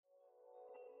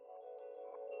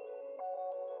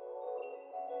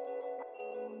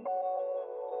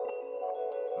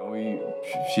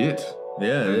Shit.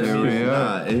 Yeah, Here we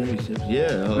are.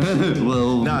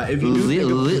 Well, if you do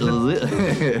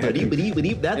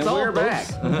that's and all, we're back.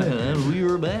 We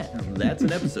were back. That's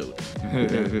an episode.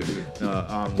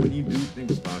 When you do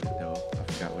think about it, though, I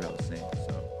forgot what I was saying.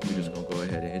 So you're just gonna go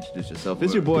ahead and introduce yourself.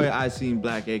 It's your boy, I Seen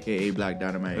Black, aka Black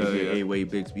Dynamite, aka Wade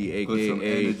Bixby, Put some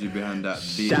aka energy behind that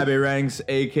beat. Shabby Ranks,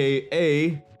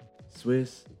 aka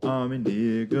Swiss Army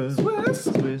Nigga.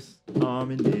 Swiss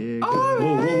Army Nigga.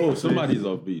 Whoa! Somebody's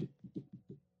off beat.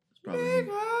 It's probably me.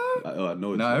 I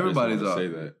know it's Nah, everybody's off. off. Say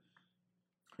that.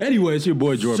 Anyway, it's your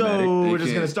boy Jormatic. So we're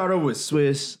just gonna start over with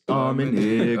Swiss Army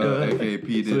Nigga. aka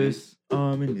P. Diddy. Swiss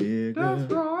Army Nigga.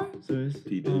 That's right. Swiss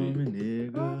P. Diddy. Army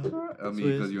Nigga. That's right. I mean, Swiss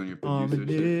because you're on your Army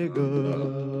producer shit.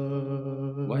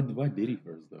 Nigga. Why Diddy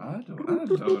first though? I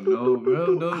don't know,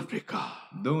 bro. Africa.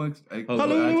 Don't.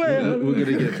 Hallelujah. We're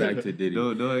gonna get back to Diddy.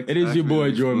 Don't It is your boy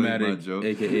explain my Jormatic, joke.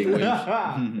 aka Wave,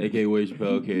 aka Wave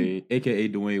Chappelle, aka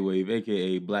Dwayne Wave,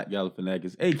 aka Black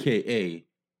Galifianakis, aka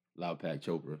Loud Pack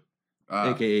Chopra,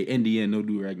 aka NDN No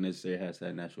Do Rag Necessary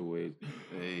 # Natural Wave.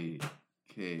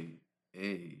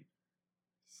 AKA.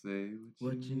 Say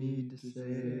What you need to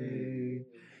say.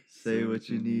 Say what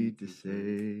you need to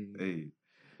say. Hey.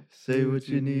 Say what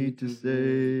you need to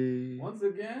say. Once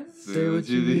again, Say what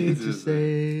you need to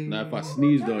say. Now, if I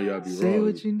sneezed on you, I'd be Say wrong.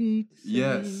 what you need to say.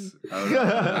 Yes.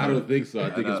 I don't think so. I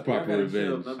think it's proper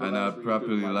revenge. And I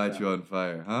properly light you on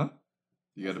fire, huh?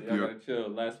 You got a Y'all pure. gotta chill.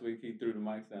 Last week he threw the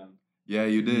mics down. Yeah,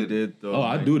 you did. Oh,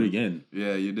 I'd do it again.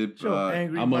 Yeah, you did.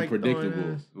 I'm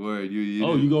unpredictable. Word, you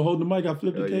Oh, did. you gonna hold the mic? I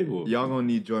flipped the cable. Y'all gonna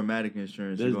need Jormatic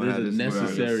insurance. You're gonna have There's this a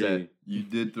around your necessary. set. You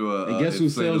did throw a. And guess who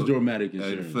sells Dramatic An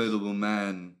insurance? inflatable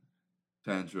man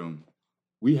tantrum.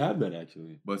 We have that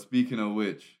actually. But speaking of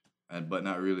which, but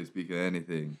not really speaking of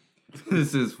anything,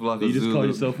 this is Flocka You just Zulu. call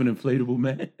yourself an inflatable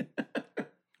man?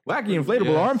 Wacky inflatable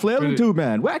Yes, arm flailing tube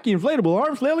man. Wacky inflatable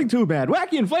arm flailing tube man.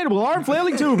 Wacky inflatable arm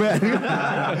flailing tube man.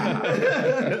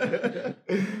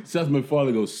 Seth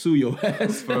MacFarlane goes sue your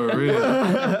ass. For real.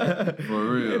 For You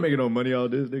real. ain't making no money all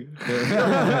this, nigga.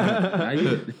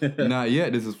 Not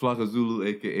yet. This is Flocka Zulu,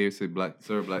 a.k.a. Sir Black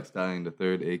Stallion the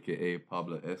Third, a.k.a.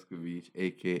 Pablo Escovich,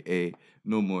 a.k.a.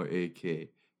 No More,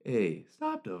 a.k.a.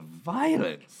 Stop the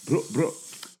violence. bro.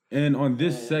 And on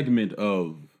this segment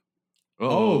of... I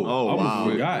wow.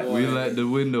 almost forgot. We let the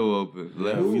window open.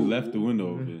 We left the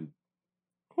window open.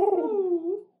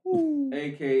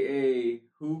 AKA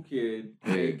Who Kid,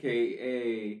 Hey.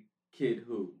 AKA Kid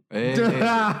Who. Hey.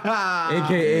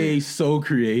 AKA so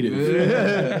creative.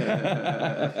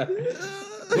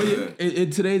 Well, in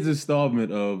today's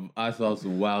installment of I saw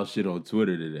some wild shit on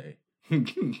Twitter today.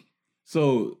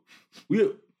 So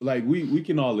we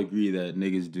can all agree that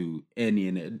niggas do any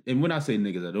and when I say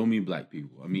niggas, I don't mean black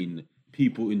people. I mean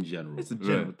people in general. It's a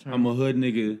general term. I'm a hood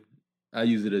nigga. I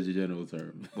use it as a general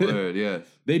term. Word, yes.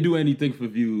 They do anything for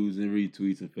views and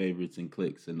retweets and favorites and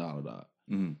clicks and all that.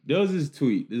 Mm-hmm. There was this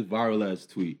viral ass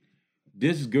tweet.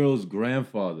 This girl's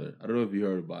grandfather, I don't know if you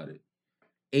heard about it,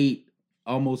 ate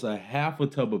almost a half a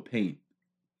tub of paint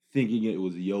thinking it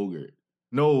was yogurt.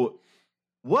 No.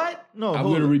 What? No. I'm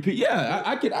gonna repeat. Yeah,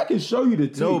 I can show you the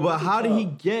tweet. No, but how did he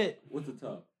get? What's the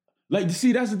top? Like,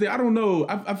 see, that's the thing. I don't know.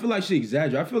 I feel like she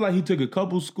exaggerated. I feel like he took a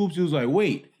couple scoops. He was like,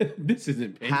 wait, this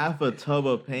isn't paint. Half a tub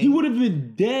of paint? He would have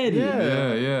been dead.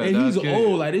 Yeah. And he's that's good.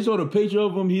 old. Like, they showed a picture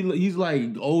of him. He's like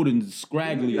old and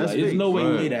scraggly. That's Like, there's fake. no way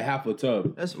Word. he ate a half a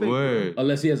tub. That's fake. Word.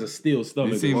 Unless he has a steel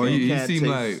stomach. He seemed, Or you he can't seemed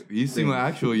taste like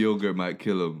actual yogurt might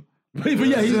kill him. But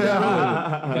yeah, he's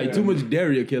not old. Like, too much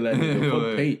dairy will kill that nigga. Fuck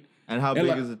Word. paint. And how And big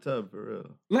like- is the tub, for real?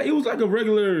 Like, it was like a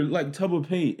regular, like, tub of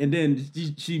paint. And then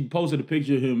she posted a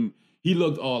picture of him. He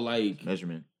looked all like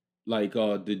Measurement.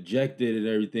 Dejected and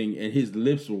everything. And his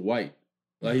lips were white.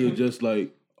 Like, he was just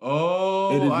like...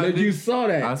 Oh, you saw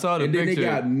that. I saw the and picture. then they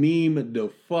got memed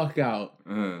the fuck out.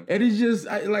 Uh-huh. And it's just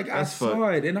I That's saw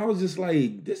fucked. it and I was just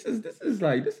like, this is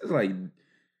like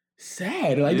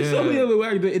sad. Like there's so Yeah. many other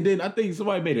ways. And then I think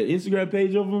somebody made an Instagram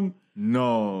page of him.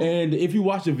 No. And if you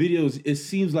watch the videos, it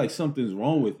seems like something's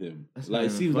wrong with him. That's Like not it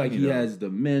even seems like funny, he though. has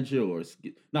dementia or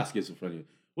not schizophrenia.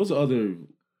 What's the other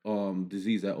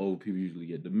disease that old people usually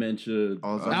get? Dementia,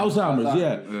 Alzheimer's.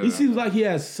 Yeah. Yeah. He seems like he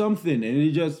has something, and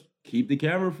he just keep the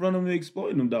camera in front of him and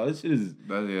exploiting him, dog. That shit is.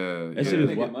 That That shit They is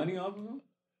get what- money off of him?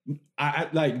 I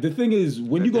like the thing is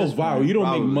when you At go this viral, point, you don't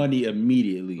probably. make money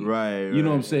immediately. Right. You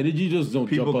know what I'm saying? You just don't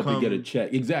People jump up and come- get a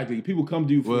check. Exactly. People come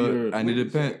to you for your. Well, and it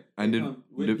depends. And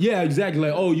Yeah, exactly.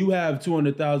 Like, oh, you have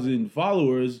 200,000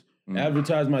 followers.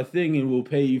 Advertise my thing, and we'll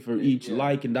pay you for each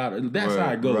like and that. That's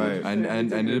how it goes. Right. And He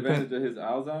took it depends. advantage of his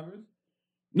Alzheimer's?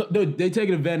 No, they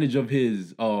taking advantage of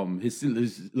his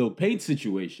little paint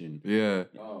situation. Yeah.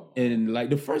 Oh. And like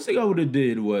the first thing I would have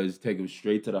did was take him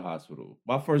straight to the hospital.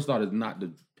 My first thought is not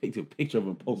to take a picture of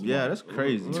him posting. Yeah, on that's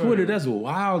crazy. Twitter. That's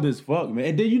wild as fuck, man.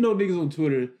 And then niggas on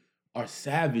Twitter are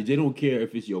savage. They don't care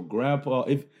if it's your grandpa.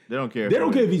 If They don't care. they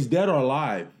don't care if he's dead or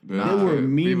alive. Nah, They were people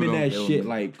memeing don't- that they shit were-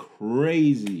 like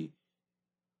crazy.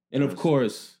 And of Yes.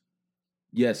 course,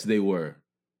 yes, they were.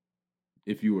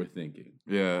 If you were thinking.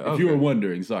 Yeah. If you were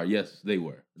wondering, sorry, yes, they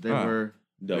were. They Ah. were.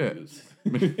 W's.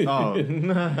 Oh.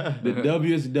 The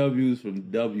W's from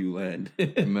W land.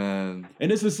 Man.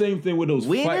 And it's the same thing with those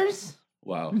Winners?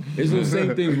 Wow. It's the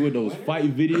same things with those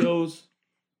fight videos.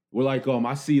 Where like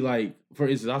I see like, for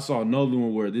instance, I saw another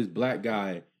one where this black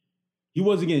guy, he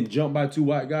wasn't getting jumped by two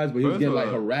white guys, but he was First getting of like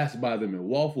all- harassed by them in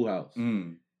Waffle House.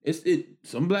 Mm.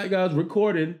 Some black guys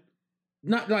recording,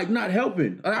 not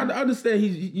helping. I understand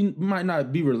he might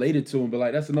not be related to him, but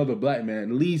like that's another black man.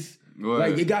 At least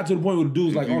Right. like it got to the point where the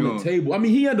dude's If like you on gon- the table. I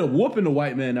mean, he ended up whooping the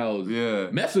white man that was Yeah.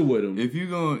 messing with him. If you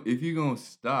gonna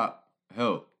stop,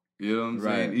 help. You know what I'm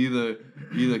saying? Right.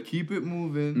 Either keep it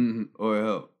moving Mhm. or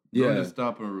help. Yeah. Don't just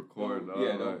stop and record. dog.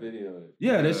 Yeah, no Like, video. it.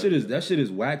 Yeah, that Yeah. shit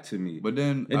is whack to me. But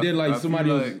then And then like I somebody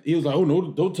feel was, he was like, "Oh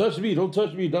no, don't touch me, don't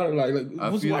touch me." Like I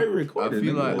what's feel, why you recording? I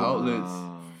feel nigga? like outlets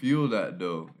Wow. fuel that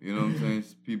though. You know what I'm saying?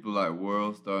 People like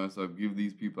World Star and stuff give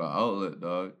these people an outlet,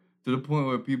 dog. To the point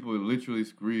where people literally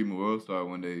scream World Star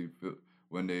when they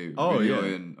Oh, video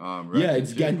yeah. in yeah, rap it's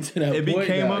and getting shit. to that It point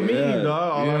became now, a meme, yeah.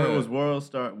 dog. All I heard Yeah. was World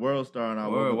Star, and I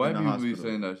Word, woke white up in the people be hospital.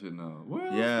 saying that shit now.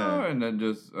 World Yeah. Star and then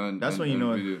just That's when you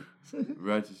know it. video,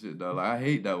 ratchet shit, dog. Like I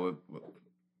hate that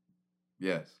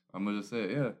yes, I'm gonna just say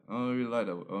it. Yeah, I don't really like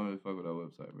that. I don't really fuck with that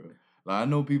website, bro. Like I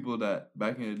know people that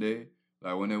back in the day,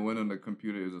 like when they went on the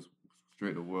computer, it was just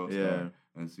straight to World Yeah. Star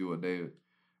and see what they.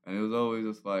 And it was always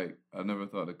just like I never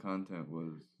thought the content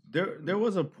was. There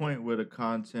was a point where the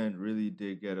content really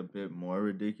did get a bit more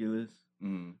ridiculous,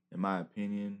 Mm, in my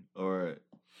opinion, or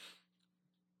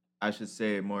I should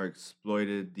say it more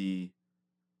exploited the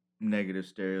negative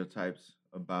stereotypes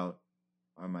about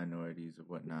our minorities or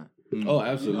whatnot. mm. Oh, You know what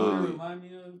it absolutely. remind me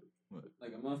of? What?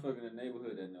 Like a motherfucker in the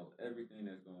neighborhood that know everything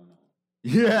that's going on.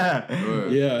 Yeah.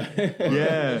 Word. Yeah. Yeah.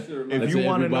 That shit remind If me you of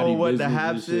want to know everybody what the business and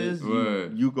haps shit. is,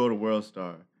 Word. you go to World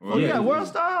Star. Oh, Word. yeah, Yeah. World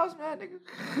Star House, man,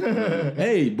 nigga.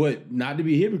 Hey, but not to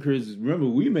be hypocrites, remember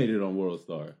we made it on World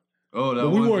Star. Oh, that But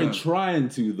we one weren't time. trying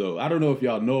to though. I don't know if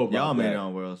y'all know about Y'all that. made it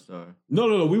on World Star.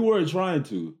 No, we weren't trying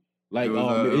to. Like It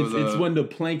was, it's when the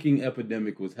planking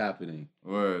epidemic was happening.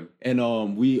 Word. And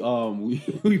we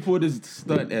we put this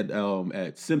stunt at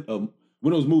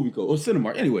when it was movie co or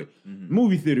Cinemark anyway,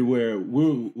 movie theater where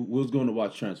we was going to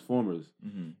watch Transformers,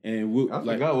 and we I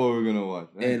like forgot what we were gonna watch.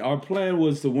 and our plan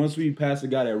was to once we passed the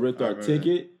guy that ripped our Right.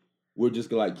 ticket, we're just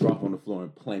gonna like drop on the floor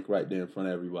and plank right there in front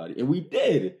of everybody, and we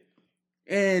did.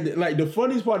 And like the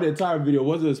funniest part of the entire video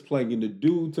wasn't us planking. The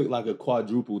dude took like a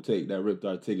quadruple take that ripped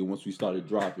our ticket once we started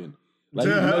dropping. Like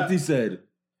he looked, he said,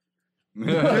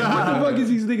 like, what the fuck is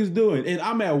these niggas doing? And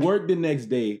I'm at work the next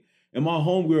day, and my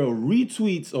homegirl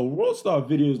retweets a World Star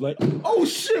video. Is like, oh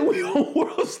shit, we on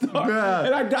World Star. Bruh,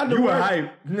 and I got to you were work.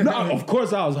 hype. No, of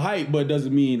course I was hype, but it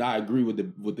doesn't mean I agree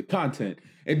with the content.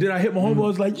 And then I hit my homegirl. I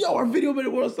was like, yo, our video made a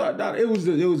World Star. It was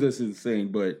just insane.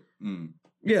 But Mm.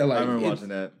 yeah, like I remember it's- watching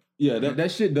that. Yeah, that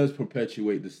shit does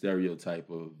perpetuate the stereotype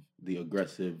of the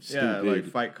aggressive, Yeah, stupid. like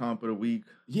fight comp of the week.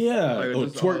 Yeah, Like, or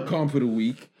just twerk all- comp of the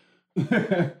week.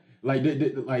 Like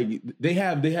they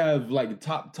have like the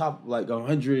top like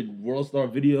 100 World Star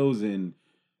videos, and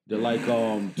they're like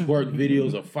twerk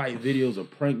videos or fight videos or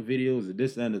prank videos or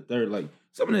this and the third. Like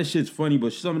some of that shit's funny,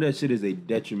 but some of that shit is a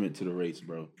detriment to the race,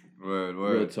 bro. Word. Real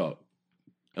Word. talk.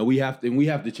 And we have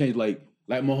to change like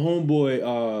my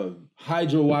homeboy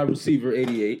Hydro wide receiver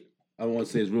 88. I don't want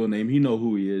to say his real name. He know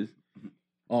who he is.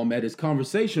 At his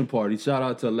conversation party, shout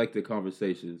out to Elected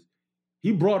Conversations.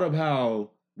 He brought up how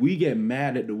we get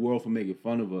mad at the world for making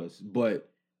fun of us, but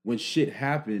when shit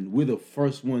happened, we're the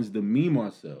first ones to meme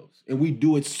ourselves, and we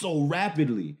do it so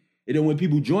rapidly. And then when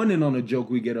people join in on a joke,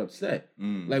 we get upset.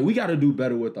 Mm. Like we got to do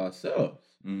better with ourselves.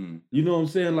 Mm. You know what I'm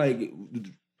saying? Like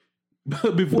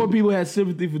before people had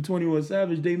sympathy for 21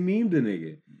 Savage, they memed the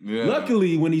nigga. Yeah.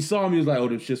 Luckily, when he saw me, he was like, "Oh,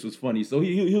 this shit was funny." So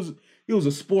he was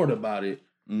a sport about it.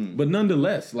 Mm. But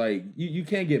nonetheless, like you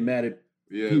can't get mad at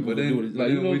Yeah, people but for then, doing it. but Like,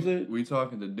 then you know what I'm saying? we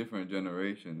talking to different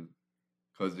generations,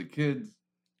 cause the kids,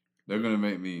 they're gonna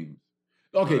make memes.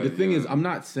 Okay, the Right, thing yeah. is, I'm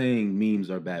not saying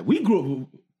memes are bad.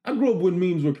 I grew up when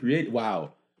memes were created.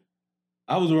 Wow.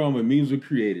 I was around when memes were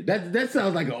created. That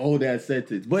sounds like an old ass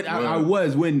sentence, but I Right.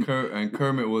 was when And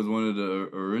Kermit was one of the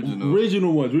original.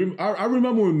 original ones. I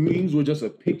remember when memes were just a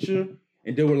picture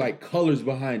and there were like colors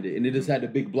behind it, and it just had the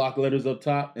big block letters up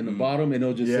top and the bottom, and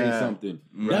it'll just say something.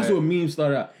 That's what memes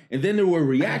started out. And then there were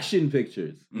reaction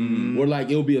pictures, where like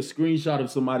it'll be a screenshot of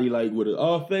somebody like with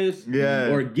an face,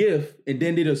 or a GIF, and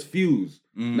then they just fuse.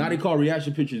 Now they call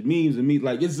reaction pictures memes, and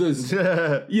like it's just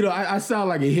I sound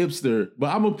like a hipster,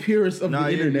 but I'm a purist of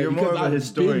the internet you're because more of a I've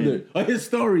historian. been there. A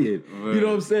historian. Right. You know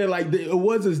what I'm saying? Like it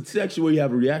was a section where you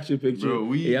have a reaction picture,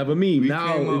 you have a meme.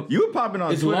 Now you were popping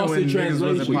on it's Twitter lost when in niggas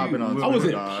translation. wasn't popping on Twitter. I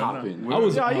wasn't popping.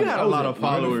 You had a lot of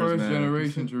followers, We're the first man.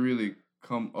 generation to really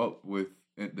come up with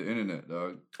the internet,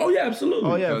 dog. Oh yeah, absolutely.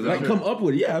 Oh yeah, like come up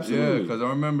with it. Yeah, absolutely. Yeah, because I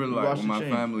remember like when my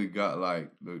change. family got like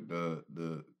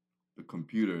the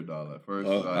computer, dog. At first,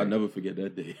 I'll never forget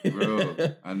that day. Bro,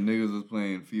 and niggas was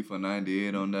playing FIFA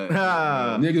 98 on that.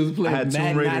 Niggas was playing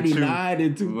Madden 99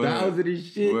 and 2000 and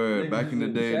shit. Word, back in the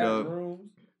day, dog.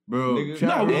 Bro,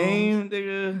 game,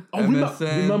 nigga. Oh,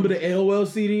 remember the AOL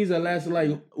CDs that lasted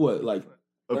like what, like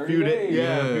a few days?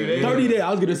 Yeah, a few days. 30 days. I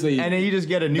was gonna say, and then you just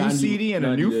get a new 90, CD and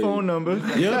a new days. Phone number.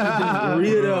 Yeah, just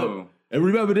read it up. And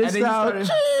remember this style?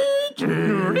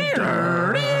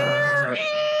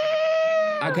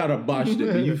 I kind of botched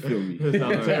it, but you feel me. That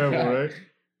sounds terrible, right?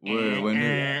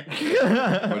 When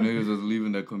niggas was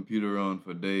leaving their computer on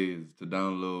for days to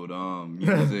download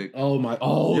music. Yo,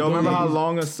 remember how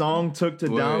long a song took to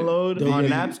download on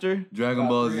Napster? Dragon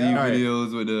Ball Z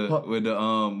videos with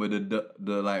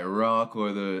the like rock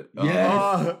or the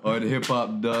or the hip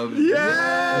hop dubs.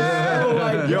 Yeah. Oh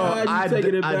my God, I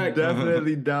back.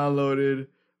 definitely downloaded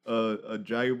a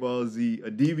Dragon Ball Z, a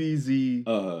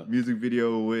DBZ music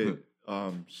video with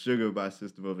Sugar by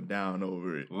System of a Down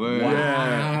over it. Word. Wow.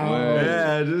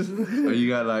 Yeah, just you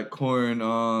got like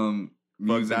corn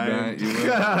music band.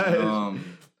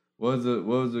 What's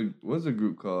the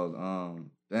group called?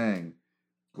 Dang.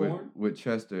 With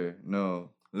Chester. No.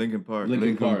 Linkin Park.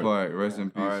 Linkin Park. Rest in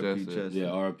peace, Chester.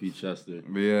 Yeah, R.I.P. Chester.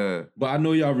 Yeah. But I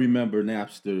know y'all remember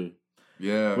Napster.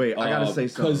 Yeah. Wait, I gotta say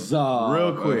something.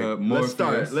 Real quick. Let's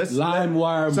start.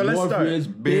 LimeWire, Morpheus,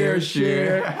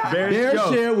 BearShare.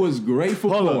 BearShare was great for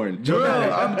porn. Bro,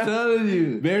 I'm telling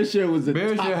you. BearShare was the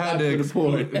BearShare top had the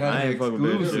porn. I ain't fucking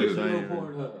with exclusive.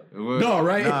 No,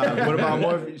 right? Nah, what about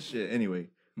Morpheus? Shit. Anyway.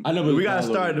 We gotta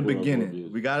start at the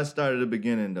beginning. We gotta start at the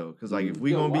beginning though, because like if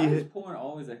we gonna why be is porn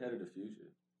always ahead of the future?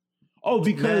 Oh,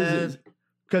 because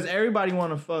everybody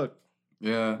wanna fuck.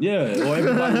 Yeah. Yeah. Well,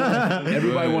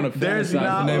 everybody want to fantasize. There's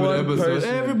not the name one of the episode. person.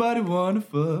 Everybody wanna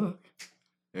fuck.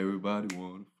 Everybody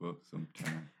wanna fuck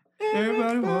sometime.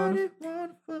 Everybody wanna fuck.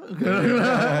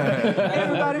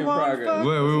 Everybody wanna fuck.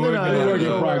 We're working on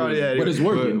it. Progress, but it's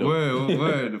working.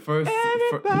 Where the first.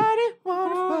 Everybody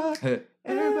wanna fuck.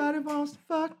 Everybody wants to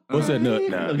fuck. What's that nut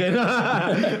now? Okay.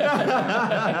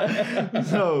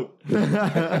 So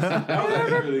That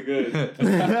was really good.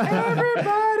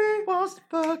 everybody wants to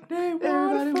fuck.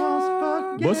 Everybody wants to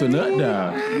fuck. What's a nut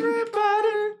now? Everybody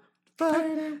fuck.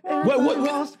 What?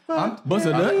 What's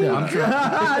a nut now? I'm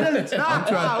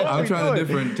trying a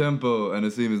different tempo, and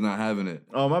Asim is not having it.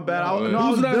 Oh my bad.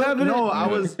 Who's not having it? I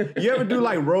was. You ever do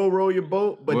like roll your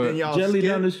boat, but then y'all Jelly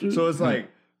skip, down the street? so it's like.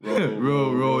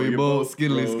 Roll your boat,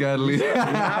 skiddly scaddly. At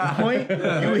that point,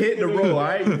 you hit the roll, all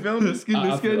right? You feel me?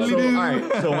 Skiddly scaddly. So, all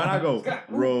right, so when I go,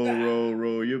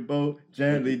 roll your boat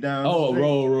gently down the stream.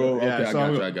 roll. Okay, Yeah,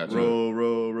 so I got you.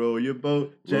 Roll your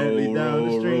boat gently down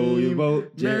the stream. Roll your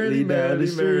boat gently down the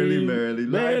stream. Merrily,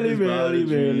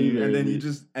 and then you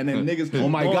just, and then niggas keep Oh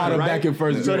my going, God, I'm right? back in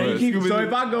first So grade. then you keep, so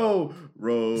if I go,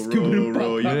 roll your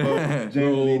boat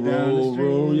gently down the stream.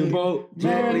 Roll your boat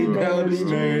gently down the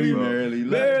stream. Merrily. And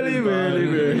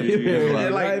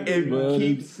like, if you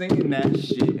keep singing that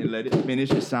shit and let it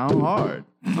finish, it sound hard.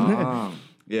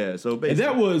 Yeah, so basically. And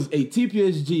that was a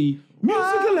TPSG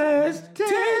musical ass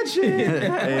tension.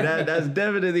 Hey, that's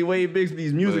definitely Wade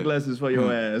Bixby's music lessons for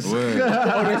your ass.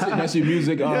 That's your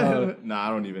music. Nah, I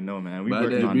don't even know, man. We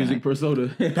working on music that. persona.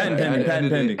 Patent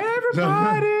pending.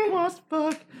 Everybody wants to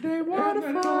fuck. They want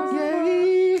to fuck.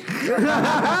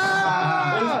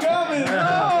 It's coming.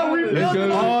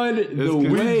 On the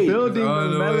way. Building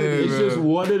the melody. It's just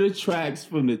one of the tracks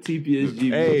from the TPSG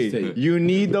Hey, mixtape. you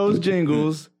need those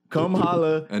jingles. Come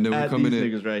holla And then we're at coming these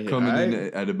in, niggas right here. coming right?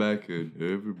 in at the back end.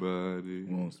 Everybody.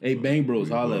 Hey, Bang Bros,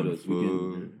 holla at us. We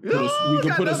can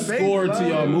got put a the bass score to line.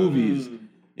 y'all movies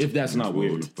if that's not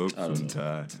weird. Fuck I don't know.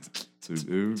 sometime. To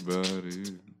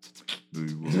everybody. Do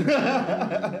you want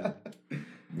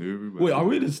everybody? Wait, are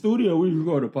we in the studio or we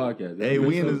record a podcast? Hey,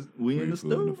 we in the We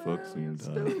studio. fuck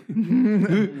sometime.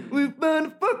 We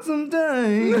finna fuck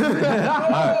sometime.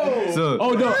 So,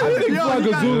 Oh no, I think Yo, Frank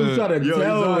you got- Azul trying to Yo,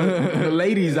 tell he's the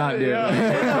ladies out there.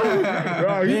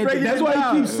 Bro, Man, breaking that's it why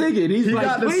down. he keeps singing. He's He like,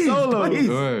 got the please, solo. please.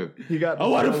 Word. He got. I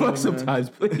want to solo, fuck man. sometimes,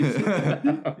 please.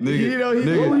 Nigga, You know, he-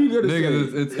 nigga, what were you gonna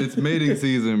nigga, say? it's mating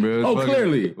season, bro. It's Oh,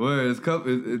 clearly. Word, it's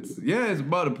it's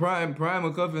about the prime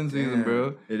of cuffing season, Damn.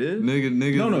 bro. It is?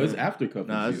 Niggas. No, it's after cuffing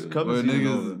Nah, it's season. cuffing Where season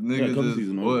over. Yeah, niggas cuffing is,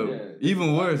 season well, over. Yeah.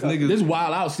 even worse, niggas. This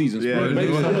wild out season, Yeah, spring break,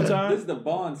 niggas- summertime. This is the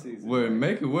Bond season. Where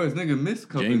make it worse, nigga miss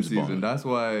cuffing James season. Bond. That's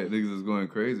why niggas is going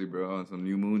crazy, bro, on some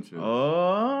new moon shit.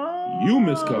 Oh, You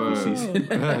miss cuffing Word. season.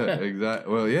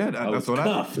 Exactly. Well, yeah, that's what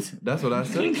cuffed. that's what I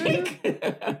said.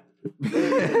 nigga.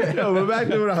 No, but back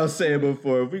to what I was saying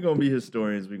before. If we're gonna be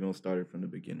historians, we're gonna start it from the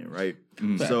beginning, right?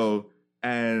 So,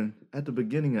 and at the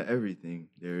beginning of everything,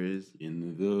 there is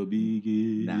In the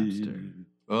beginning. Napster.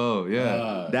 Oh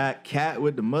yeah. That cat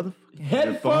with the motherfucking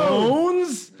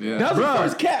Headphones. Yeah. That was Bruh, the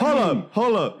first cat.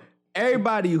 Hold up.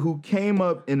 Everybody who came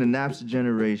up in the Napster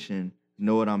generation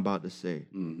know what I'm about to say.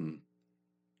 Mm-hmm.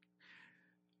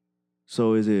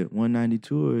 So is it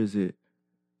 192 or is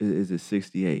it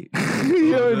 68?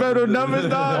 You know, remember those numbers,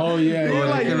 dog? Oh, yeah, You yeah,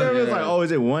 like, you yeah, remember it's yeah. like, oh,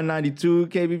 is it 192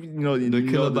 kbps? You know, The the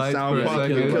kilobytes sound per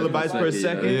quality, second. kilobytes per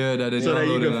second. Yeah, that is So that you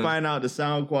downloading can it. find out the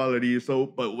sound quality. So,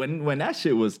 but when that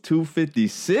shit was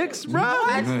 256, bro,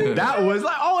 that was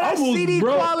like, oh, that's Almost CD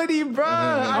broke. quality, bro.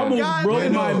 I I almost got broke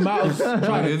it. my mouse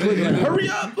trying to Is click it- it. Hurry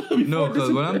up! No,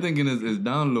 because what I'm thinking is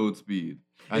download speed.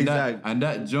 And Exactly.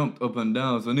 that jumped up and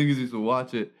down. So niggas used to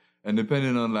watch it, and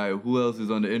depending on like who else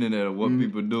is on the internet or what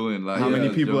people doing, like How many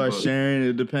yeah, people jump are up. sharing?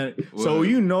 It depends. So Word.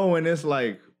 you know when it's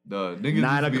like The niggas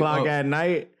 9 used to be o'clock up. at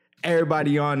night,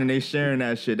 everybody on and they sharing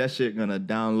that shit. That shit gonna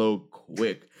download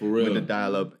quick For real. with the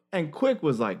dial up. And quick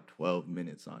was like 12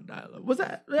 minutes on dial up. Was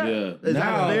that? Yeah. Is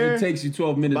Now that fair? it takes you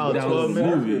 12 minutes About to 12 download a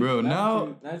minutes. movie. Bro, now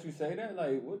Now that you say that,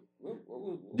 like, what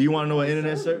Do you wanna know what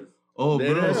internet service? oh The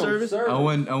bro, internet service?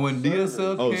 and when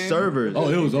DSL Oh, came, servers. Oh,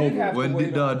 it was over. when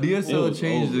the DSL was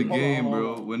changed the over. game, Hold on, bro,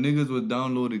 hold on. when niggas was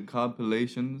downloading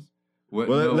compilations. Well,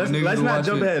 when let's niggas not was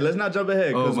jump watching- ahead. Let's not jump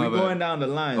ahead Oh, because my we're bad. going down the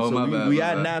line. Oh, so my bad, we my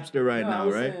at bad. Napster right No, I now,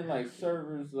 was right? saying like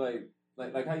servers, like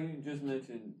how you just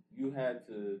mentioned, you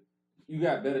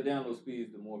got better download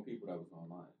speeds the more people that was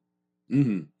online.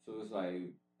 Mm-hmm. So it's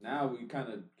like now we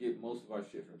kind of get most of our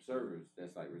shit from servers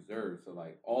that's like reserved. So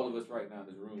like all of us right now in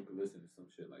this room could listen to some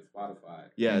shit like Spotify.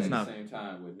 Yeah, it's at not- the same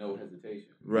time with no hesitation.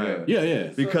 Right. Yeah, yeah.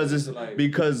 Because it's So, like-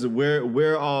 because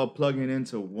we're all plugging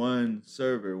into one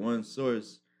server, one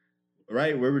source,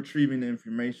 right? We're retrieving the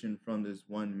information from this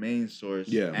one main source,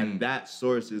 Yeah. and that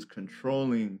source is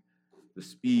controlling the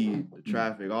speed, the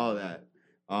traffic, all that.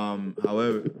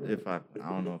 However, if I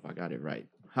don't know if I got it right.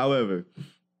 However,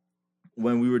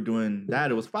 when we were doing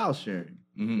that, it was file sharing.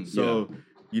 Mhm. So,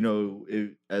 you know,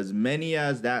 as many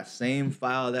as that same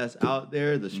file that's out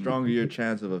there, the stronger your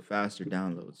chance of a faster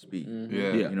download speed. Mm-hmm. Yeah.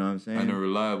 Yeah. You know what I'm saying? And a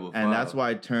reliable And that's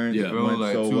why turns Yeah. If it only went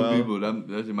like so two well. people,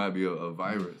 that shit might be a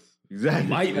virus. Exactly.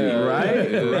 Might be.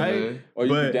 right? Yeah. Right? Or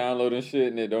you But- be downloading shit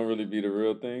and it don't really be the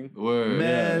real thing. Word.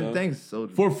 Man, Yeah. thanks so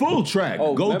For full track,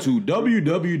 Oh, go remember- to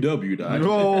www.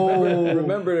 Oh.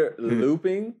 Remember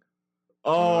looping?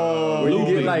 Oh. Where you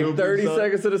Looping. get like Looping 30 song.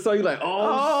 seconds of the song, you're like,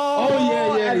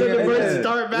 Oh, yeah, and then the yeah, verse yeah.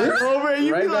 start back over, and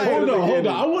you Right be back like, to Hold the on. beginning.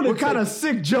 I want to what kind of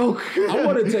sick joke? I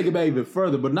want to take it back even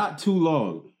further, but not too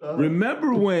long.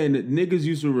 Remember when niggas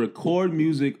used to record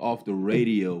music off the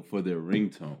radio for their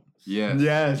ringtones? Yes.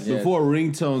 Yes. Yeah. Before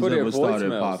ringtones For their ever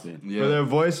started voicemails. popping. Yeah. For their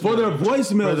voice. For their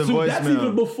voicemails, For the too. That's voicemail.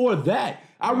 even before that.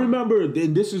 I remember,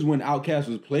 and this is when Outkast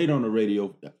was played on the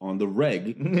radio, on the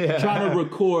reg, Yeah. trying to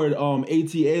record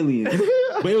AT Aliens.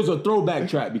 But it was a throwback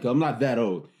track because I'm not that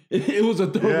old. It was a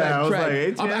throwback Yeah, I was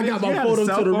track. like, I got you my had a photo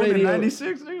cell to the phone in radio.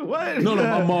 96, nigga? What? No,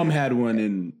 my mom had one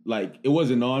and like it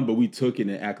wasn't on, but we took it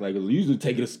and act like it was. We usually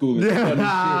take it to school and Yeah. study shit.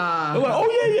 I'm like,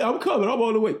 oh yeah, I'm coming. I'm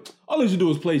on the way. All I used to do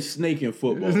was play Snake and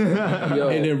football, Yo.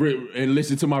 and then and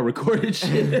listen to my recorded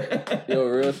shit. Yo,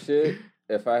 real shit.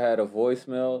 If I had a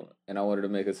voicemail and I wanted to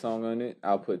make a song on it,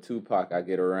 I'll put Tupac, I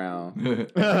Get Around.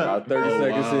 About 30 Oh,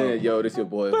 seconds wow. in, yo, this your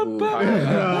boy. Who?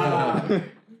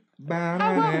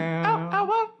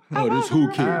 Oh, this Who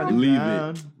Kid, leave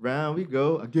it. Round we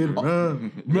go. I get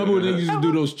around. Remember when they used to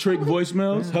do those trick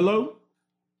voicemails? Hello?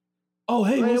 Oh,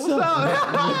 hey, what's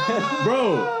up?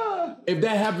 Bro, if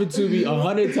that happened to me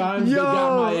 100 times, they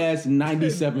got my ass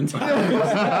 97 times.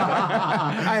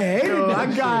 I hated that. I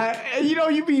got, you know,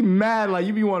 you be mad, like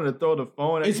you be wanting to throw the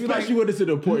phone at you. Especially when it's an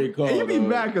important call. And you be though.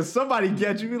 mad because somebody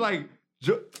gets you. Be like,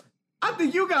 I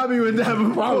think you got me with that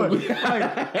before. Probably.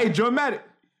 Like, hey, Dramatic.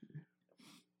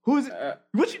 Who's it?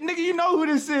 What you, nigga, you know who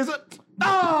this is?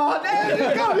 Oh, damn, you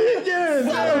got me again.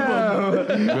 Damn.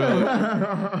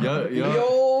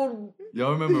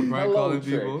 Y'all remember prank Hello, calling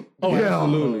Trick. people? Oh, Yeah.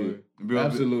 absolutely. Bro,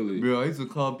 Absolutely. Bro, I used to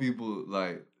call people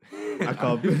like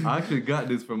I actually got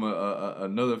this from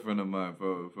another friend of mine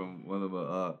from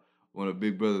one of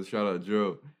Big Brothers. Shout out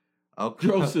Joe.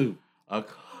 Joseph. I'll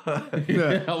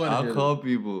call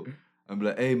people and be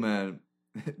like, "Hey man,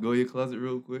 go to your closet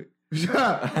real quick."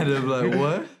 And they'll be like,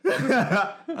 "What?"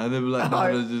 And they'll be like,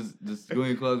 "No, just go in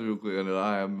your closet real quick." And they're like,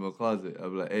 "All right, I'm in my closet." I'll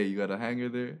be like, "Hey, you got a hanger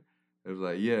there?" They was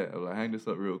like, "Yeah." I was like, "Hang this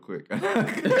up real quick."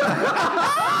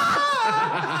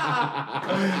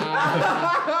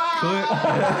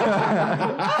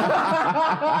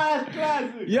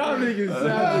 Y'all niggas savage for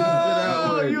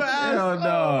that one. You asked. Hell no.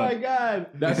 Oh my god.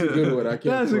 That's a good one. I can't.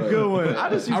 That's a good one. I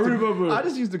remember.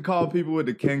 used to call people with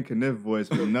the Ken Kniff voice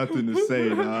with nothing to say.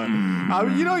 You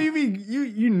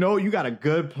know you got a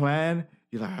good plan.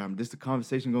 You're like, this the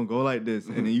conversation gonna go like this,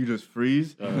 and then you just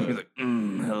freeze. He's like,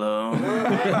 hello,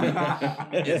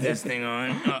 is this thing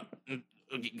on?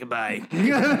 Okay, goodbye. I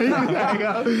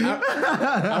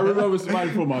remember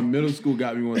somebody from my middle school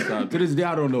got me one time. To this day,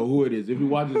 I don't know who it is. If you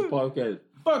watch this podcast,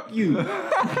 fuck you.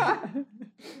 And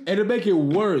to make it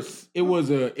worse, I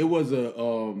didn't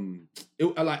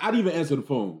even answer the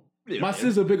phone. My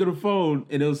sister pick up the phone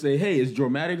and they'll say, "Hey, is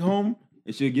Dramatic home?"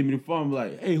 And she'll give me the phone. I'm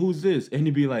like, "Hey, who's this?" And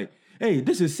he'd be like, "Hey,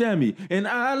 this is Sammy, and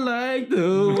I like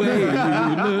the way you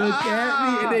look at me."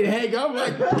 And they hang up. I'm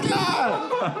like,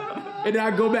 God. And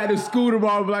then I go back to school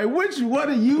tomorrow. I'm like, which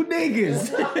one of you niggas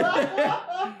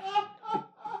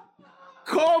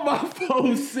call my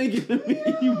phone singing to me,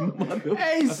 you motherfucker?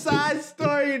 Hey, side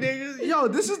story, niggas. Yo,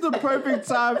 this is the perfect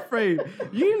time frame.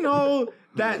 You know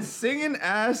that singing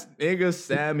ass nigga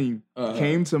Sammy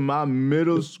came to my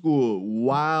middle school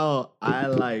while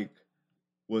I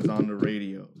was on the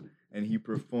radio and he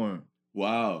performed.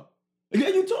 Wow. Yeah,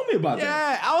 you told me about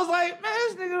that. Yeah, I was like, man,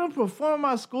 this nigga done perform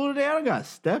my school today. I done got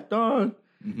stepped on.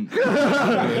 No,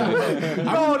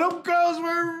 them girls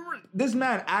were... This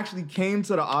man actually came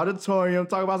to the auditorium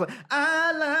talking about,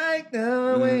 I like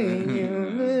the way you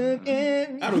look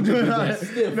at me. I don't think that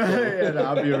stiff.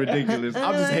 I'm being ridiculous.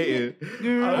 I'm just hating.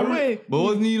 But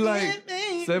wasn't he like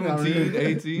 17,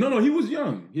 18? No, he was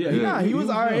young. Yeah, he was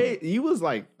our age. He was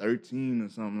like 13 or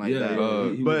something like that.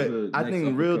 But I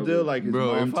think real deal, like his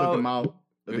mom took him out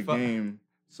of the game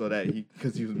so that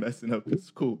because he was messing up his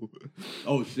school.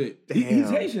 Oh shit. Damn. He's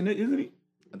Haitian, isn't he?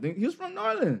 I think he was from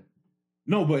Norland.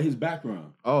 No, but his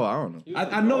background. Oh, I don't know.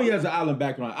 I know he has an island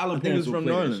background. Island parents from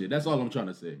play Norland. that shit. That's all I'm trying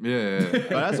to say. Yeah. But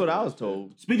that's what I was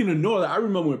told. Speaking of Norland, I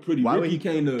remember when Pretty Why Ricky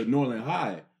came to Norland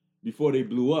High before they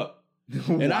blew up.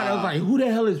 And I was like, who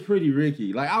the hell is Pretty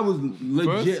Ricky? Like, I was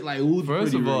legit who's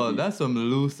First Pretty of all, Ricky? that's some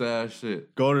loose ass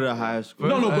shit. Go to the high school.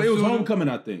 No, but it was soon- homecoming,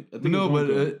 I think. But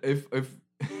Homecoming. if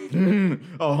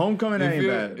Homecoming ain't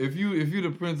bad. if you're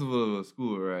the principal of a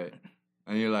school, right,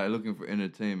 and you're like looking for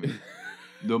entertainment,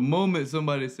 the moment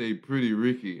somebody say Pretty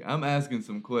Ricky, I'm asking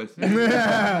some questions.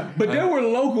 But they were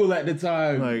local at the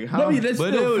time. Like, how- Maybe they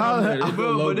But still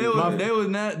they was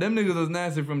not them niggas was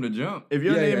nasty from the jump. If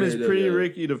your name is yeah, Pretty yeah.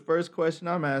 Ricky, the first question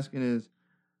I'm asking is,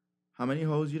 how many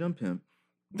hoes you done pimp?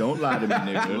 Don't lie to me,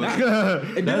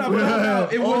 nigga. And then I found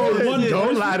out it wasn't one Don't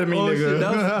person. lie to me, nigga. Shit,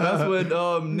 that's when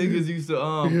niggas used to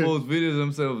post videos of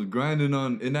themselves grinding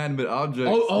on inanimate objects.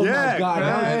 Oh Yeah, my God.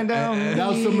 grind down That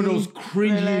was some of those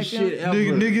cringiest shit ever.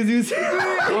 Niggas used to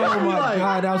Oh my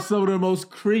God, that was some of the most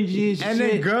cringiest And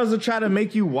shit. then girls will try to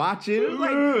make you watch it. It's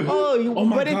like, my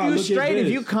but if God, you look at straight, if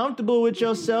this. you comfortable with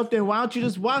yourself, then why don't you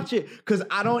just watch it? Because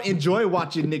I don't enjoy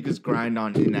watching niggas grind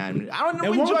on inanimate. I don't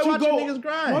And why enjoy don't you watching go- niggas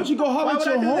grind. Why don't you go holler Why at would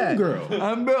your I do that?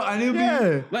 homegirl? And it'll Yeah. be,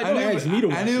 Like, don't ask me to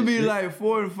watch and it'll this be shit. like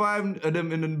 4 or 5 of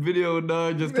them in the video,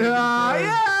 dog, just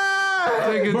Yeah.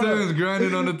 taking turns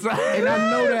grinding on the top. And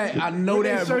I know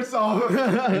that Shirts off.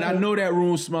 and I know that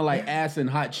room smell like ass and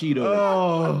hot Cheetos.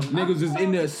 Oh. Niggas is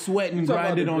in there sweating,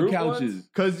 grinding the on group couches. ones?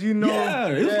 Cause you know. Yeah,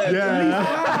 it's like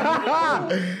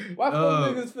Why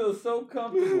come niggas feel so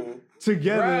comfortable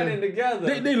Together. grinding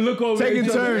together? they look over Taking at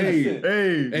each other, turns. Hey,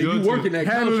 Hey. hey, you working that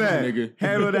couch, Handle my that. nigga.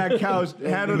 Handle that couch.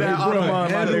 Handle that Hey, bro, Ottoman, my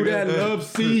handle nigga. that love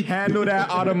seat. Handle that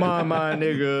Ottoman, my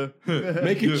nigga.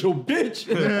 Make it your bitch.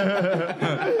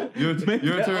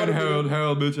 Your turn,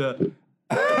 Harold, bitch.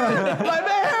 Like,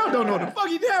 man, Harold don't know the fuck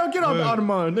you Harold. Get off the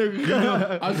Ottoman,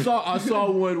 nigga. I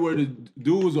saw one where the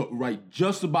dude was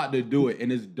just about to do it,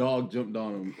 and his dog jumped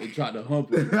on him and tried to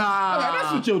hump him. I'm like,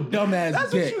 that's what your dumb ass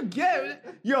That's get. what you get.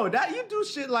 Yo, that you do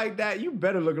shit like that, you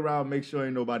better look around and make sure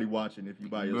ain't nobody watching if you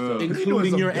by yourself. 'Cause you doing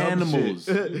Including some your dumb animals.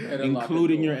 shit.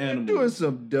 Including your Doing animals.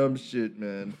 some dumb shit,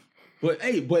 man. But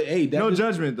hey, that No just,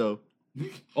 judgment though.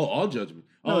 all judgment.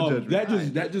 No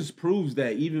judgment. That just proves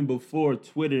that even before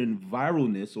Twitter and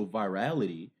viralness or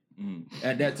virality,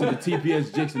 add that to the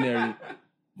TPS dictionary.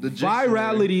 The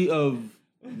Virality of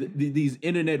these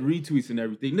internet retweets and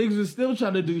everything, niggas was still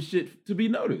trying to do shit to be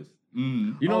noticed.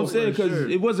 You know what I'm saying? Because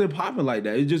it wasn't popping like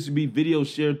that. It just to be videos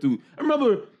shared through. I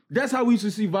remember that's how we used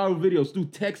to see viral videos through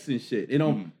text and shit. You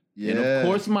know, and of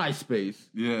course MySpace.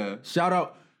 Yeah. Shout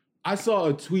out. I saw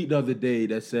a tweet the other day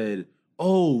that said,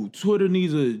 "Oh, Twitter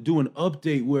needs to do an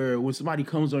update where when somebody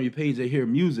comes on your page, they hear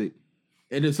music."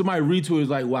 And then somebody retweeted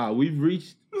like, "Wow, we've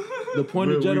reached the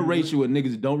point of generation where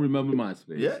niggas don't remember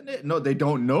MySpace." Yeah, no, they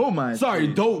don't know MySpace. Sorry,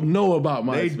 don't know about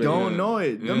MySpace. They don't know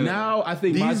it. Yeah. Now I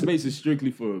think MySpace is strictly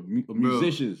for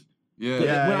musicians.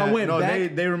 Yeah. When I went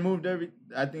back, they removed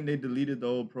I think they deleted the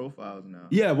old profiles now.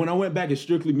 yeah, when I went back, it's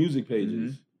strictly music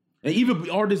pages. And even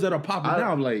artists that are popping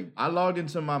now, like I logged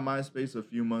into my MySpace a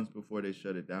few months before they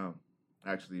shut it down.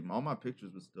 Actually, all my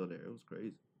pictures were still there. It was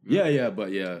crazy.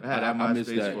 but yeah, I had I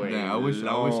missed MySpace that. for Yeah, I wish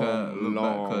I looked back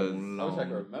because I wish I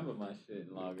could remember my shit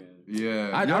and log in. yeah.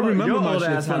 I remember my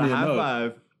shit. Funny high enough,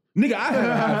 five. nigga, I had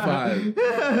a high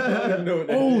five.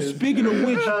 Oh, speaking of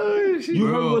which, you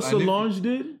heard what Solange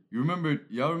did?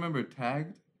 Y'all remember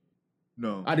Tagged?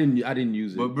 No. I didn't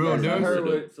use it. But bro, Yes, I there's heard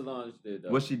what Solange did. Though.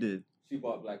 What she did? She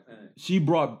bought Black Planet. She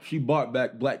brought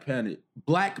back Black Planet.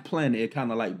 Black Planet, it kind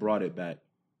of like brought it back.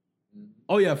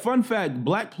 Oh yeah, fun fact,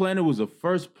 Black Planet was the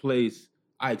first place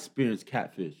I experienced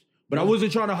catfish. But I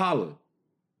wasn't trying to holler.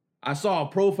 I saw a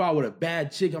profile with a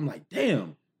bad chick. I'm like,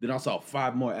 damn. Then I saw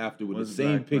 5 more after with the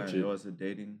same picture. Was it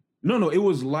dating? No, it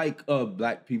was like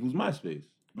Black people's MySpace.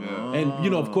 Yeah. And you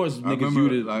know, of course, I niggas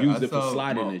remember, used it for saw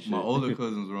sliding and shit. My older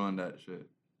cousins were on that shit.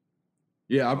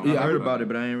 I heard about it,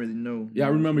 but I didn't really know. Yeah, I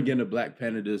remember getting a Black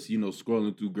Planet, just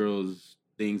scrolling through girls'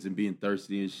 things and being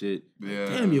thirsty and shit. Yeah.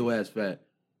 Damn, your ass fat.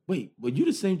 Wait, but you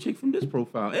the same chick from this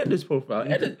profile and this profile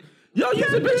and this. Y'all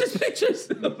using bitches' pictures.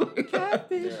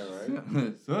 Catfish. Yeah,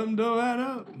 right. Something don't add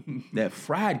up. That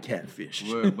fried catfish.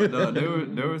 But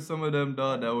there were some of them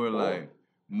dog that were like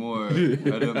more of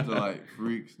them to like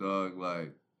freaks dog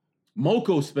like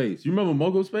Moco Space. You remember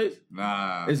Moco Space?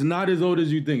 nah. It's not as old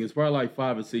as you think. It's probably like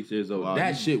 5 or 6 years old. Wow,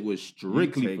 that shit was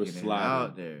strictly for Taking it sliding.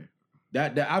 out there.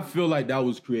 That I feel like that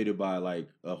was created by like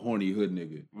a horny hood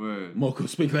nigga. Word. Moco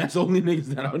Space. That's the only niggas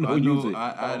that I know use it.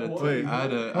 I had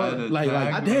a Like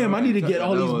tag damn, I need to get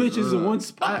all that these was bitches in one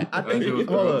spot. I think That shit was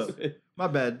hold gross. up. My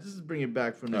bad. This is bringing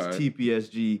back from this All right.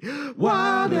 TPSG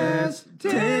wildest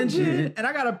tangent, and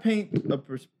I gotta paint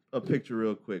a picture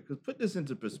real quick. Cause put this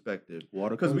into perspective.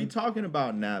 Because we talking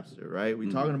about Napster, right?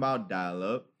 We talking about dial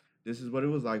up. This is what it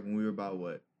was like when we were about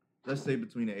what? Let's say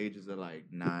between the ages of like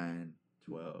 9,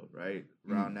 12, right?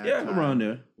 Around that time around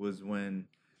there. was when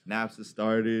Napster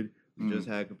started. We just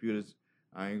had computers.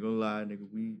 I ain't gonna lie, nigga.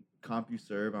 We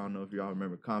CompuServe. I don't know if y'all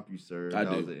remember CompuServe. I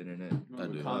That do. was the internet.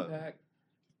 Remember do. Compact?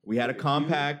 We had a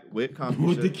compact with CompuServe.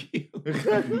 With the key.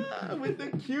 With the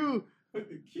Q.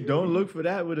 Don't look for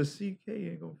that with a CK.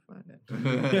 You ain't gonna find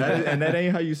that. And that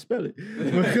ain't how you spell it.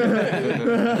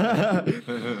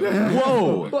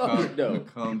 Whoa.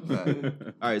 Compact.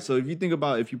 All right, so if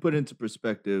you put it into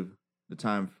perspective, the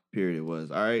time period it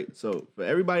was. All right, so for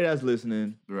everybody that's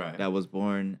listening, Right. that was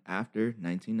born after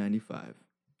 1995.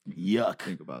 Yuck.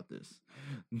 Think about this.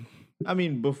 I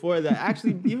mean, before that,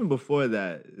 actually, even before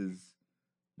that is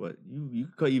what you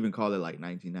could even call it like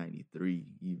 1993,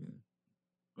 even.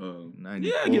 94.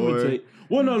 Yeah, give or take.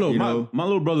 Well, no. You know, my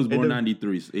little brother's born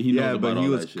 93. So he knows about but all he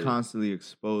was that shit. constantly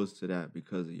exposed to that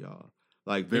because of y'all.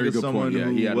 Like, Very think of good someone point, yeah.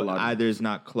 who He had a lot of- either is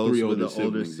not close 3 with older an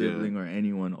older siblings, yeah. sibling or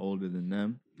anyone older than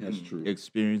them, That's true.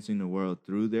 experiencing the world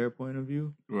through their point of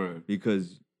view. Right.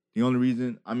 Because the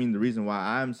reason why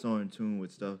I'm so in tune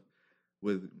with stuff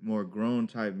with more grown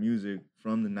type music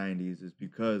from the 90s is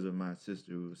because of my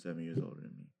sister who was 7 years older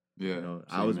than me. Yeah. You know,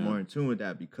 I same was here. more in tune with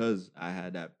that because I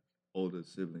had that older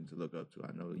sibling to look up to.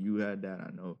 I know you had that. I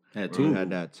know Had you two. had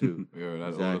that too. Yeah, that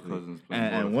Exactly. older cousins playing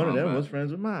And Mortal one of them Kombat. was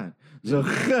friends with mine. So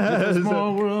It's a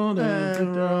small world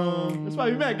after all. that's why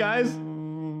we met, guys.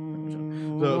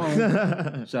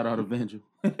 So Shout out Evangel.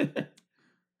 yeah,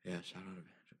 shout out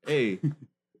to Hey,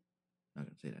 not gonna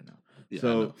say that now. Yeah,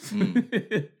 So I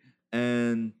know.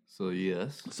 and So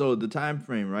yes. so the time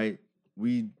frame, right?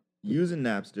 We using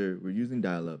Napster, we're using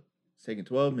dial-up. It's taking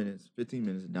 12 minutes, 15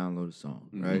 minutes to download a song,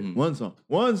 right? Mhm.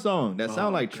 One song that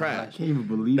sound like I trash. can't even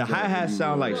believe The that hi-hats you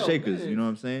sound were- like Bro, shakers, man. you know what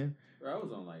I'm saying? Bro, I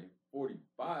was on like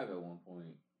 45 at one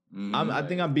point. I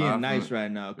think I'm being Half nice an-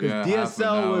 right now because yeah, half an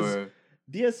DSL was hour.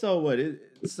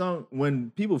 DSL.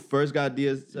 When people first got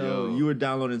DSL, Yo. you were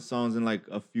downloading songs in like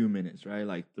a few minutes, right?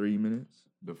 Like 3 minutes.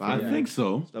 The I first, think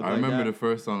so. Stuff I like remember that. the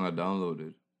first song I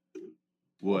downloaded.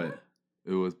 What?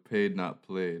 It was Paid Not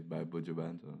Played by Buju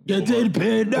Banton. Get it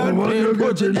paid, not paid,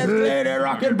 put your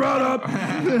rock and brought up.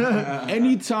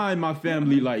 Anytime my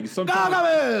family, like, sometimes,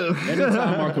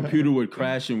 anytime our computer would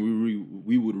crash and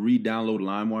we would re-download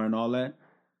LimeWire and all that,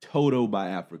 Toto by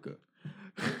Africa.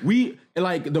 We,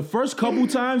 like, the first couple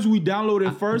times we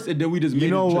downloaded first and then we just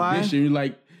made a tradition.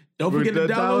 Like, don't forget to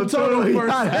download Toto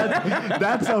first.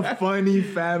 That's a funny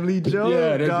family joke.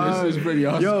 Yeah, this is pretty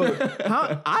awesome. Yo,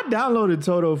 I downloaded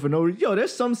Toto for no reason. Yo,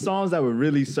 there's some songs that were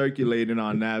really circulating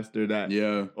on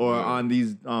Napster or on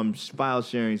these file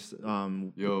sharing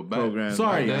programs.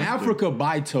 Sorry, Africa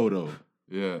by Toto.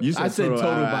 Yeah, you said I said Toto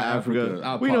by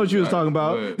Africa. We know what you was talking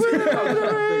about. Figure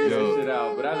some shit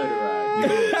out, but I let it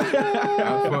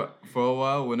ride. For a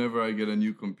while, whenever I get a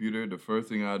new computer, the first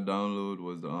thing I download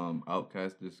was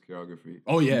Outkast discography.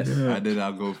 Oh yes, I did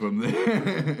not go from there.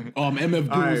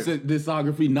 MF Doom's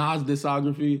discography, Nas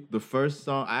discography. The first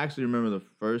song, I actually remember the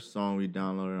first song we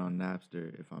downloaded on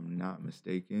Napster, if I'm not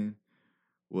mistaken,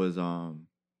 was oh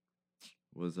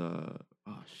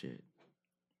shit.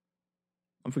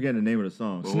 I'm forgetting the name of the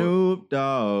song. Snoop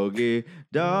Doggy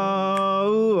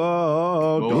Dogg.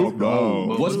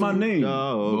 What's my name?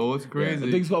 But what's crazy?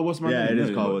 I think it's called What's My Name. Yeah, it is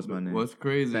called What's My Name. What's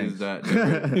crazy is that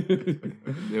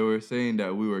they were saying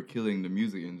that we were killing the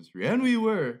music industry, and we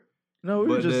were. No, we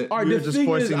were just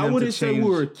forcing I wouldn't say we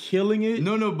were killing it.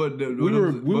 No, but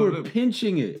we were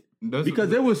pinching it. Because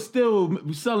they were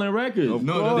still selling records.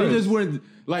 They just weren't,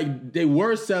 like, they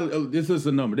were selling, this is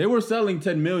a number. They were selling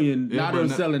 10 million, now they're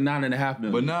selling 9.5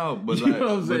 million. But now, you know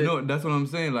what I'm saying? No, that's what I'm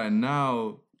saying. Like,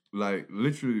 now, like,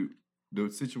 literally,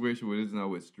 the situation with this now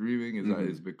with streaming is like,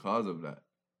 it's because of that.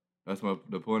 That's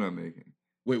the point I'm making.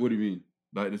 Wait, what do you mean?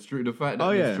 Like, the fact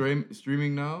that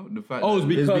streaming now, the fact it's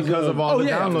because of all the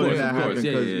downloads that happened.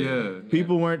 Yeah.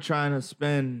 People weren't trying to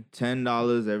spend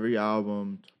 $10 every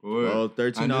album,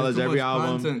 $13 every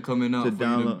album. Content coming out to for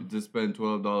download. you to spend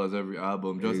 $12 every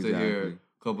album just to hear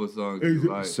a couple of songs.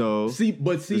 Like, so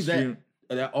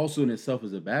that also in itself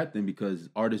is a bad thing because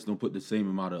artists don't put the same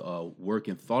amount of work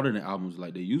and thought in the albums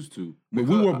like they used to. But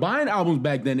we were buying albums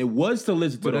back then. It was to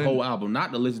listen to the whole album,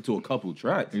 not to listen to a couple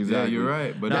tracks. Exactly, yeah, you're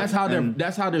right. But that's how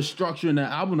they're structuring the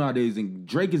album nowadays. And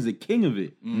Drake is the king of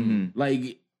it. Mm-hmm.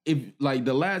 Like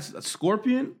the last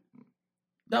Scorpion,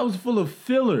 that was full of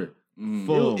filler.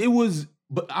 Mm-hmm. It was,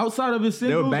 but outside of his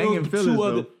singles, they were banging fillers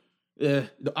though. Yeah,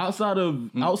 outside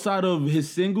of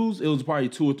his singles, it was probably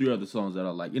 2 or 3 other songs that I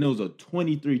like, and it was a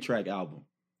 23-track album.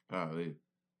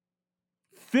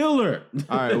 Filler.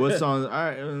 All right, what songs? All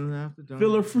right,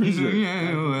 Filler Freezer.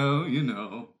 Yeah, well, you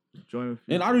know.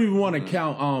 And I don't even want to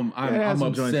count. I'm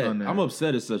upset. I'm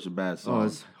upset. It's such a bad song. Oh,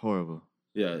 it's horrible.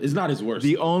 Yeah, it's not his worst.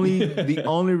 The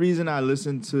only reason I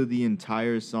listened to the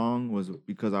entire song was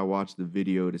because I watched the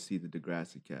video to see the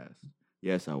Degrassi cast.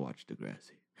 Yes, I watched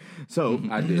Degrassi. So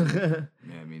I did. Yeah,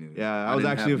 me neither. Yeah, I was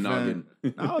actually a fan.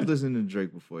 I was listening to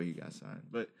Drake before he got signed.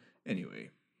 But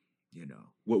anyway, you know.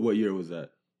 What year was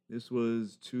that? This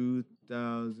was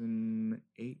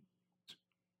 2008.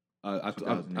 I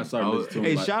started listening to him.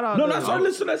 Hey, shout out. I started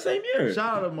listening that same year.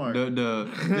 Shout out to Mark.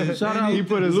 Shout out. He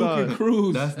put us Luke on. and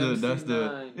Cruz. That's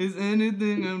the. Is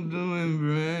anything I'm doing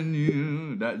brand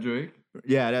new? That Drake.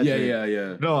 Yeah, that's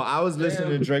yeah. No, I was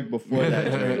listening to Drake before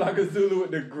that. Drake. Like a Zulu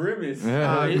with the grimace.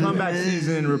 Comeback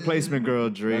season, replacement girl,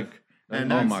 Drake. And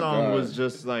that song was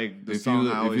just like the song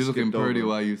I always If you're looking pretty over.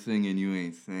 while you singing, you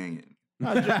ain't singing.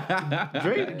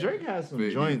 Drake has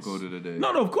some joints.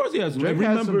 No, of course he has. Drake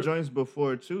had some joints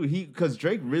before too. Because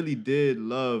Drake really did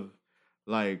love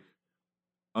like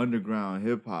underground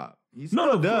hip hop. He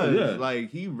still does. Yeah. Like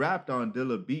he rapped on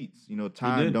Dilla beats. You know,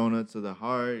 Time Donuts of the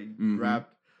Heart. He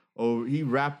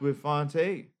rapped with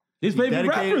Fonte. His favorite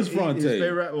rapper is Fonte. His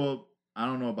favorite. Well, I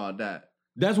don't know about that.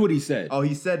 That's what he said. Oh,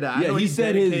 he said that. I know he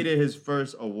said dedicated his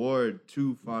first award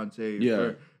to Fonte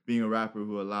for being a rapper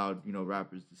who allowed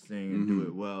rappers to sing and do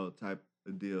it well, type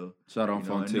of deal. Shout out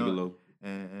Fontigolo.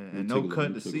 And no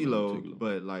cut to CeeLo,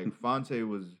 but like Fonte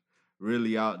was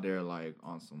really out there like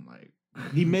on some like.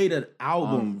 He made an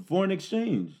album, Foreign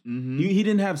Exchange. Mm-hmm. He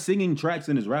didn't have singing tracks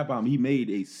in his rap album. He made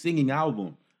a singing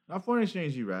album. Not Foreign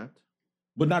Exchange, he rapped,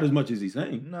 but not as much as he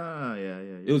sang. Nah, yeah.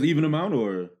 It was even amount,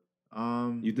 or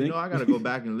you think? I gotta go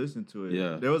back and listen to it.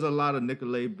 Yeah, there was a lot of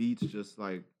Nicolay beats, just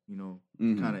like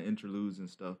kind of interludes and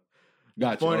stuff.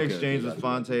 Gotcha. Foreign Exchange was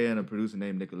Fonte and a producer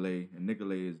named Nicolay, and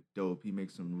Nicolay is dope. He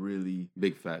makes some really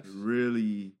big facts.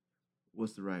 Really,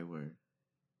 what's the right word?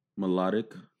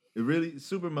 Melodic. It really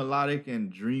super melodic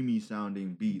and dreamy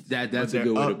sounding beats. That's a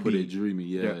good way to put it. Dreamy,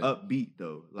 yeah. They're upbeat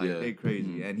though, like they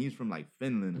crazy. And he's from like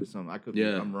Finland or something.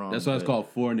 I'm wrong. That's why it's called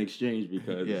Foreign Exchange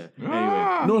because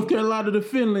Anyway, North Carolina to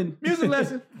Finland. Music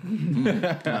lesson.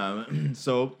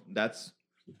 So that's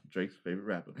Drake's favorite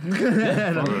rapper.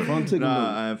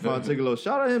 Fontigolo.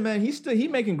 Shout out to him, man. He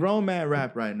making grown man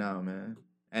rap right now, man.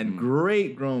 And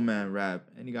great grown man rap.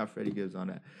 And he got Freddie Gibbs on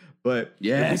that. But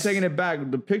if we taking it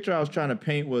back, the picture I was trying to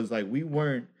paint was like we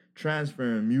weren't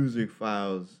transferring music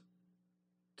files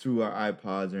to our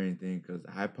iPods or anything, because the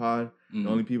iPod, the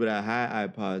only people that had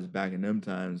iPods back in them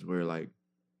times were like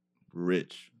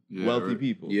rich, wealthy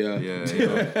people. Yeah.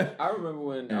 I remember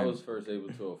when I was first able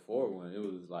to afford one, it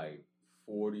was like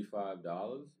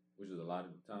 $45, which is a lot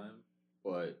at the time.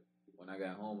 But when I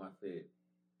got home, I fit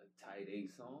a tight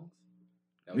 8 songs.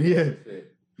 That was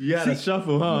fit. You had to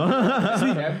shuffle,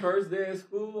 huh? That first day of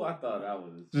school, I thought I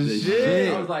was the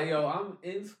shit. I was like, yo, I'm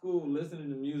in school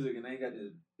listening to music and I ain't got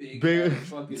this big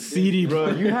fucking CD, bro.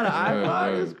 You had an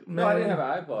iPod? No, I didn't have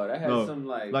an iPod. I had some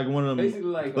like one of them, basically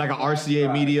like an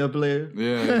RCA media player.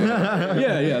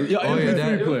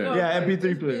 MP3 player.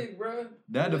 MP3 player. Big, bro.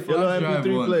 That the flash drive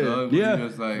MP3 one, player. dog.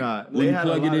 Just like, They had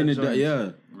plug it in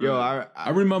the Yo, I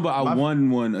remember I won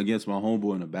one against my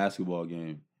homeboy in a basketball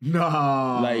game.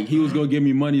 Nah. Like, he was going to give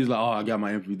me money. He's like, I got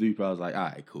my MP3 player. I was like, all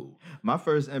right, cool. My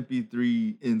first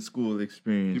MP3 in school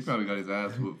experience. He probably got his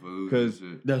ass whooped for losing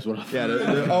shit. That's what I thought.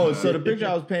 Yeah. So the picture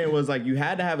I was painting was like you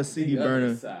had to have a CD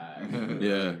burner.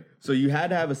 Yeah. So you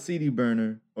had to have a CD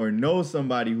burner or know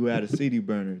somebody who had a CD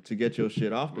burner to get your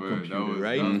shit off the computer,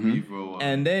 right? That was me for a while.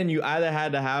 And then you either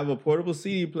had to have a portable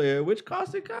CD player, which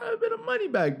costed kind of a bit of money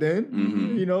back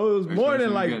then. You know, it was more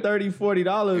than like $30,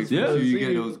 $40. Yeah, you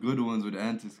get those good ones with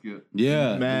anti-skip.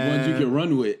 Yeah, man. The ones you can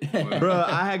run with. Bro,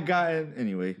 I had gotten,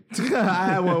 anyway, I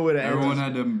had one with an Everyone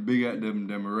had them big,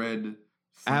 them red.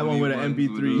 I had one with an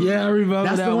MP3. Yeah, I remember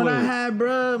That's that the one one. I had,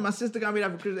 bro. My sister got me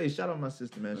that for Christmas. Hey, shout out my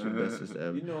sister, man. She's the best sister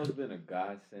ever. You know, it's been a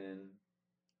godsend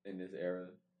in this era.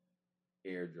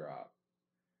 AirDrop.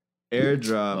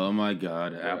 Oh my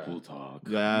God, Apple Talk.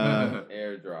 Yeah.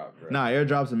 AirDrop, bro. Nah,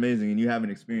 AirDrop's amazing, and you haven't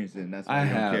experienced it, and that's why I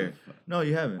don't care. No,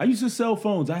 you haven't. I used to sell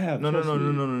phones. I have. No.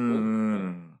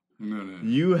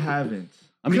 You haven't.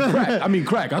 I mean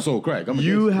crack. I sold crack.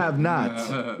 You have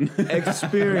not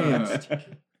experienced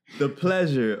the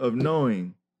pleasure of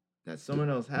knowing that someone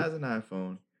else has an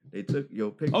iPhone. They took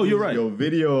your picture, you're right. your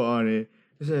video on it.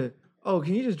 They said, "Oh,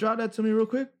 can you just drop that to me real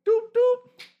quick?" Doop doop.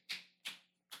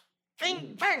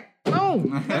 Bang bang. No,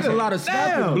 That's a lot of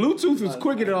snapping. Bluetooth is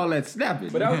quicker than all that snapping.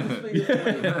 But I was just thinking,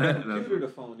 computer to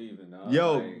phone even.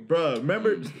 Yo, like, bro,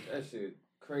 remember that shit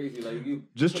crazy. Like you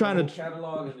just trying to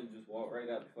catalog and then just walk right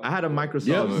out. I had a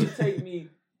Microsoft. It used to take me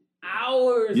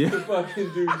hours to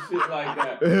fucking do shit like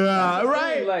that. Yeah,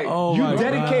 right. Like, you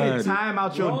dedicated time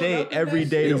out your day every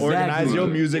day to organize your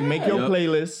music, make your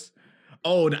playlists.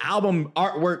 Oh, the album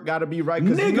artwork gotta be right.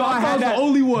 Nigga, I was the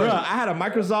only one. Bruh, I had a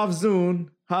Microsoft Zune.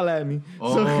 Holla at me.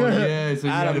 So I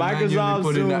had a Microsoft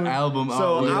put in Zune. the album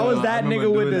So I was that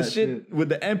nigga with the shit. with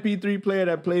the MP3 player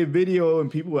that played video, and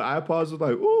people with iPods was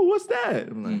like, "Ooh, what's that?"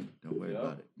 I'm like, "Don't worry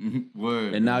about it."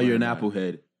 Word. And now you're an Apple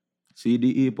head. See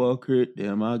the hypocrite,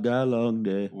 damn, I got long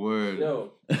day. Word.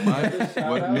 Yo,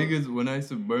 when I used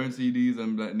to burn CDs,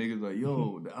 I'm like, niggas like,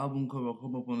 yo, the album come up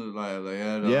on the live. Like,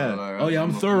 yeah.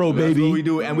 I'm thorough, baby. That's what we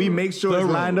do, and we make sure it's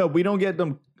lined up. We don't get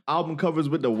them album covers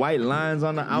with the white lines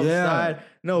on the outside. Yeah.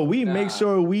 No, we make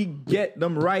sure we get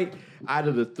them right out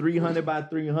of the 300 by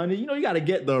 300. You know, you got to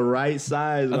get the right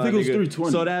size. I think it was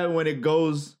 320. So that when it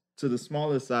goes to the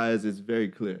smaller size, it's very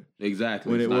clear.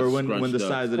 Exactly. When the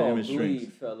size of the image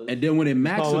shrinks. And then when it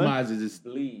maximizes, it's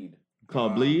bleed.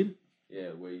 Called bleed? Yeah,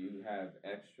 where you have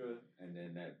extra and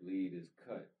then that bleed is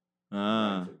cut.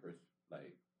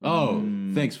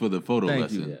 Thanks for the photo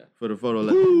lesson. Yeah. For the photo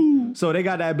lesson. So they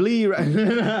got that bleed right.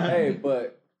 Hey,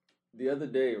 but the other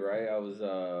day, right, I was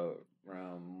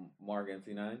around Mark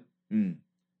MC9.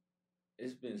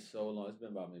 It's been so long. It's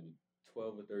been about maybe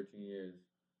 12 or 13 years.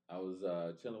 I was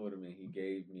chilling with him, and he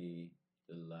gave me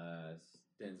the last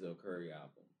Denzel Curry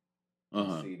album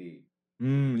CD.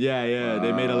 Yeah.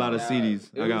 They made a lot of CDs.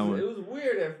 I got one. It was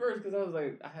weird at first because I was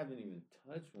like, I haven't even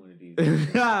touched one of these.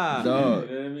 You know what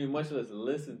I mean? Much less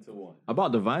listen to one. I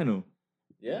bought the vinyl.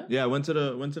 Yeah? Yeah, I went to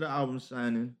the album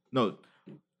signing. No,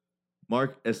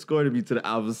 Mark escorted me to the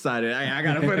album signing. I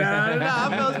gotta put that out. Nah, I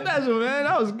felt special, man.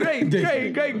 That was great,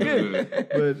 good.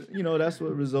 But you know, that's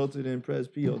what resulted in Prez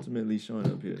P ultimately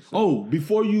showing up here. So.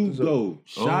 Before you go,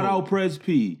 shout out Prez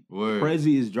P. Word.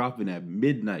 Prezi is dropping at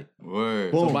midnight.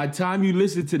 Word. So by the time you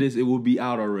listen to this, it will be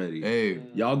out already. Hey,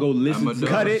 y'all go listen to it.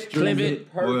 Cut it, stream clip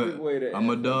it. Perfect way to I'm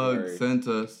a dog sent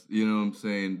us, you know what I'm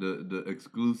saying, the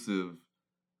exclusive,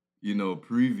 you know,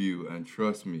 preview, and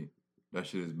trust me, that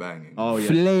shit is banging. Oh yeah,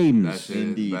 Flames. That shit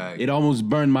Indeed. is banging. It almost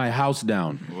burned my house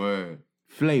down. Word.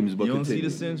 Flames, but you don't continue. see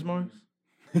the singe marks?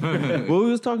 What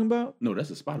we was talking about? No, that's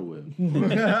a spider web.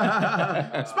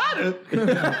 Spider.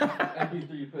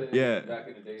 MP3 put Yeah. back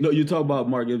in the day. No, you talk about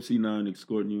Mark MC9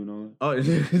 escorting you and all that. Oh,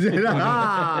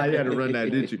 you had to run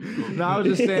that, didn't you? No, I was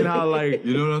just saying how like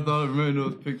You know what I thought? Remember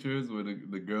those pictures with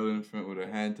the girl in front with her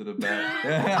hand to the back?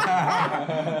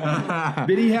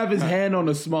 Did he have his hand on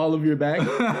the small of your back?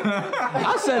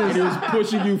 I said he was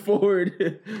pushing you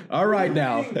forward. All right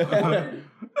now.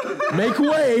 Make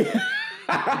way.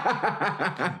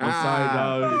 I'm sorry,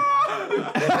 dog.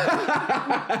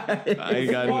 I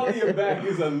ain't got Small of your back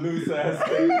is a loose ass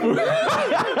thing.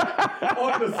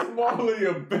 On the small of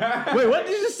your back. Wait, what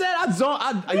did you say? I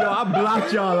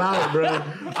blocked y'all out, bro.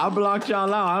 I blocked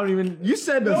y'all out. I don't even. You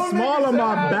said the small of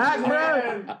my back,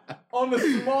 bro. On the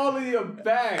small of your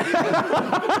back.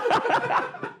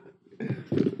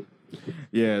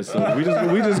 Yeah, so we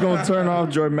just gonna turn off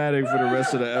Jormatic for the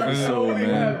rest of the episode, You man.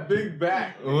 have big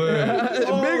back.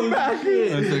 Big back.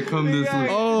 I said, come this way.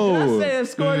 Oh, did I say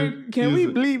escorted? Can we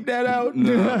bleep that out?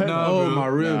 Nah, Oh, bro. my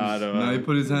ribs. Nah, he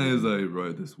put his hand, he's like,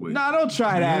 right this way. Nah, don't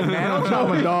try that, man. Don't try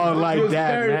my dog like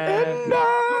that, man.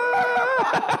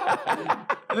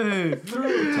 Hey,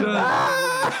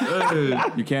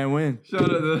 You can't win. shout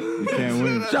out You to can't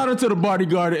win. Shout out to the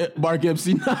bodyguard, Mark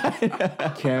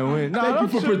MC9. Can't win. No,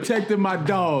 Thank you for protecting my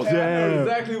dog. I know Yeah.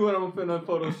 exactly what I'm finna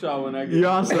Photoshop when I get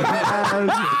Y'all some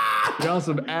ass. Y'all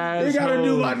some ass. You gotta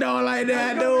do my dog like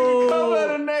that, Come dude. on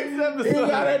the next episode. You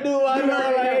gotta do my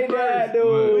dog like that, We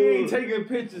dude. ain't taking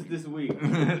pictures this week.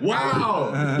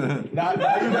 Wow. now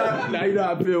you know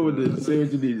how I feel with this. Say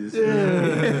what you need to say.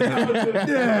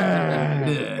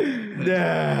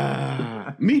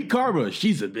 Yeah. Meet Karma.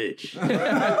 She's a bitch.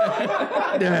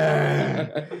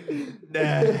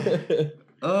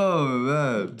 Oh,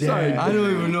 man. Sorry. I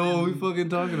don't even know what we fucking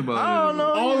talking about. I don't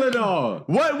know. All in all,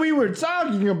 What we were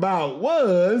talking about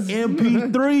was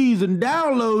MP3s and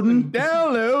downloading.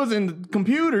 downloads and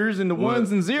computers and the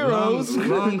ones and zeros.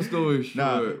 Long story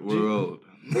Nah, short, we're old.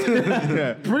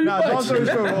 Pretty much. Long story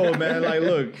short, old man. Like,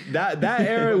 look, that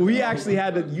era, we actually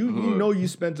had to. You know, you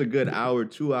spent a good hour,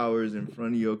 2 hours in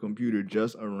front of your computer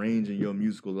just arranging your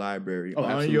musical library on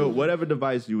absolutely. your whatever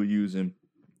device you were using.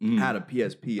 I had a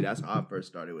PSP. That's how I first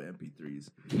started with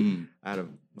MP3s. I had a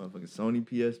motherfucking Sony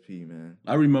PSP, man.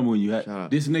 I remember when you Shout had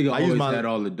out. this nigga I use always my- had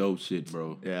all the dope shit,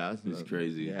 bro. Yeah, It's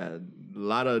crazy. Yeah, a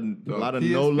lot of PSPs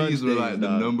no lunch were days, like the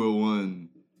dog. number one.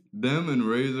 Them and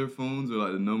Razor phones were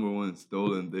like the number one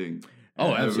stolen thing. Oh,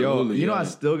 Yo, absolutely. you know I yeah.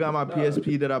 still got my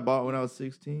PSP that I bought when I was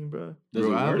 16, bro. Does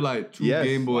Bro, it I have work? like 2 Yes.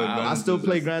 Game Boy I Advances. still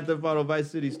play Grand Theft Auto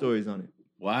Vice City stories on it.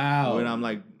 Wow. When I'm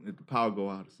like, if the power go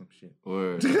out or some shit.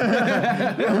 Word.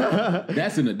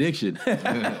 That's an addiction.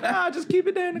 Nah, just keep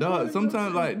it there in the corner. Dog,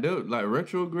 sometimes like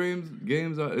retro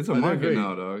games are, it's a they're market great.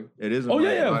 now, dog. It is. Oh,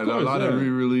 yeah, yeah. Like, Of course, a lot of yeah.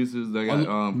 re-releases. They got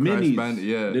Crash minis. Bandicoot.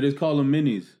 Yeah. They just call them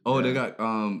minis. Oh, they got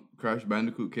Crash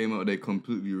Bandicoot came out. They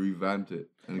completely revamped it,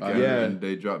 and, Yeah. and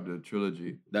they dropped the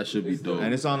trilogy. That should be dope.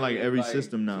 And it's on like every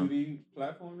system now. 2D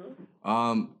platform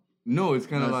though. No, it's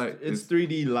kind of like it's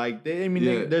 3D. Like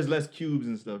Yeah. there's less cubes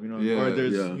and stuff, you know. Yeah, or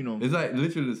there's yeah. you know. it's like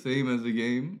literally the same as the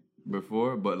game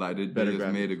before, but like they Better just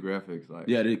graphics. made the graphics like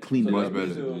Yeah, they cleaned it Much up. better.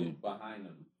 basically. Behind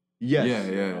them. Yes.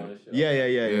 yeah.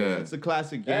 Yeah. It's a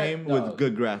classic game with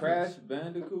good graphics. Crash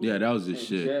Bandicoot. Yeah, that was his and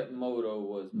shit. Jet Moto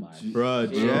was my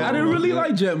Bruh, shit. Jet- I didn't really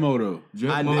like Jet Moto.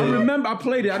 Jet I Moto. I remember I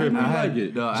played it. I didn't I really had- like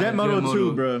it. dog, I Jet had Moto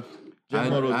 2, bro. I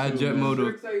had Jet man. Moto.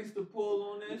 Tricks I used to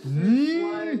pull on that shit, Yeah.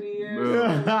 flying in the air. Bro.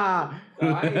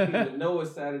 I didn't even know what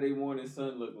Saturday morning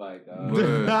sun looked like.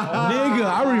 Word. Nigga,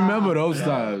 I remember those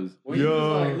times. When you Yo.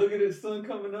 just like look at the sun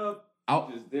coming up,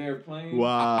 just there playing.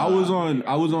 Wow.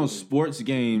 I was on sports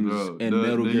games Bro, and the-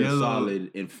 Metal the Gear yellow-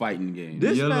 Solid and fighting games.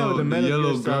 This The man yellow- with the the Metal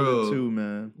yellow Gear Solid girl. 2,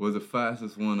 man. Was the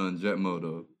fastest one on Jet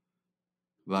Moto.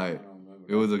 Like I don't remember.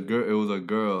 it was a girl. It was a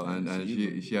girl, and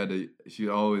she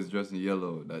always dressed in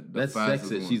yellow. The That's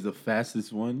fastest sexist. one. She's the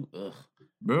fastest one. Ugh,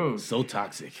 bro. so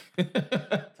toxic.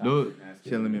 Those,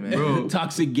 Killing me, man. bro,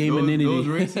 Toxic gaming those entity.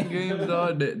 racing games,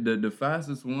 dog. The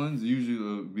fastest ones usually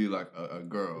will be like a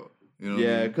girl. You know? What I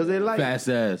Yeah, mean? because they like Fast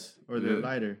ass. or they're Yeah.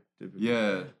 lighter. Typically.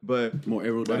 Yeah. But More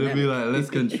But it'd be aerodynamic. like, let's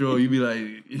control. You be like,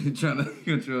 you trying to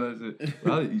control that shit.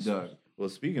 I'll eat dog. well,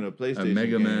 speaking of PlayStation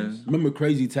Mega games, Man. Remember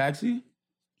Crazy Taxi?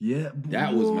 Yeah.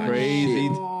 That was my Crazy.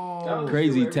 shit. That was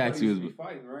Crazy still Taxi everybody was- used to be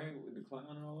fighting, right? With the clown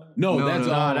and all that. No, No, that's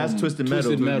no. Nah, that's Twisted Metal.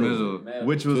 Twisted Metal. Metal.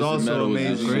 which was Twisted also Metal was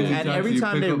amazing. the Crazy shit. And Taxi, every you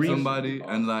time pick they up reach somebody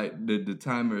and like the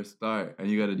timer start and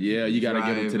you gotta Yeah, you gotta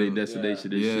get them to their drive.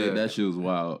 destination and Yeah. shit. That shit was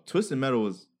wild. Twisted Metal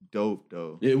was dope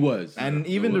though. It was. And It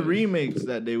even the was. remakes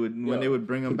that they would when Yo. they would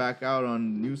bring them back out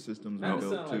on new systems were Not to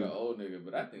dope sound like too. an old nigga,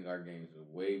 but I think our games are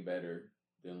way better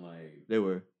than like They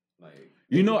were. Like,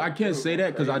 You know, I can't say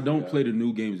that because I don't play the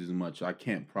new games as much. I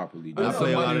can't properly do I that.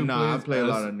 play a lot of. Somebody who I plays play a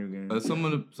lot as- of new games.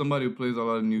 Somebody who plays a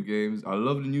lot of new games. I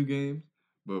love the new games,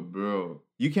 but bro,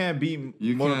 You can't beat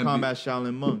Mortal Kombat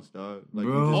Shaolin Monks, dog. Like,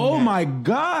 Bro. you just Oh can't. my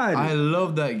God! I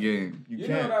love that game. You you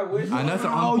can't. know what I wish? And that's an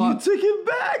Oh, you took it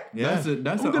back. Yeah.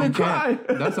 That's I'm an gonna cry.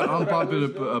 That's an unpopular What I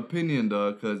wish, though? opinion,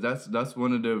 though, because that's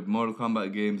one of the Mortal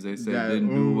Kombat games they said That- didn't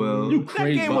do well. You That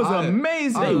crazy. game was I-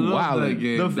 amazing. I They love that wildin'.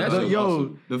 game. The, That the- shit yo,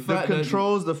 awesome. The the fact that-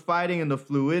 controls, the fighting, and the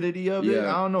fluidity of it.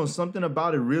 Yeah. I don't know. Something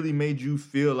about it really made you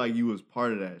feel like you was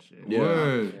part of that shit. Yeah.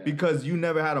 Word. Yeah. Because you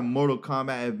never had a Mortal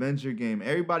Kombat adventure game.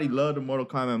 Everybody loved the Mortal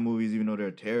Kombat movies, even though they're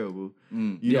terrible.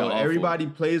 You Yeah, know, awful. everybody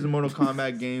plays the Mortal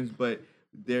Kombat games, but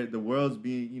the world's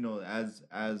being, you know, as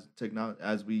technology,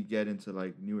 as we get into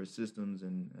like newer systems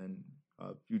and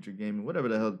future gaming, whatever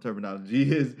the hell the terminology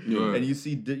is, Yeah. and you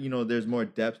see, you know, there's more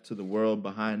depth to the world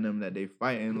behind them that they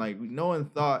fight, and like no one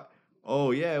thought,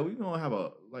 oh yeah, we're gonna have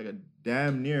a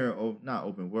damn near not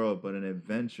open world, but an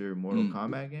adventure Mortal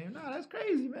Kombat game. Nah, that's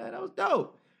crazy, man. That was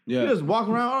dope. Yeah. You just walk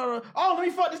around. Oh, let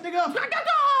me fuck this nigga up.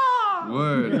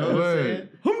 Word. You know what I'm Word.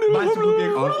 saying? Bicycle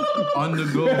kick. On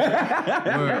the go.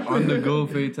 Word. On the go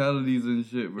fatalities and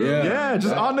shit, bro. Yeah. Yeah,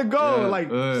 just on the go. Yeah,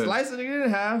 Like, word. slice it in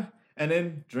half and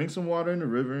then drink some water in the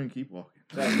river and keep walking.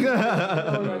 You know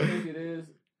what I think it is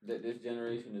that this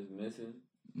generation is missing?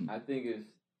 I think it's,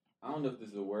 I don't know if this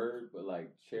is a word, but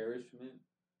like cherishment.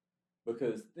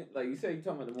 Because, like you said, you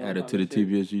talking about the Add it to the Kombat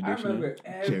shit. TBSG I remember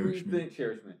dictionary.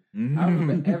 cherishment. I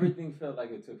remember everything felt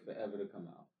like it took forever to come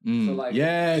out. So like,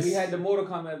 Yes. we had the Mortal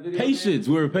Kombat video. Patience.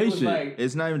 game. We were It was patient. like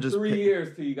It's not even just 3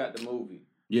 years till you got the movie.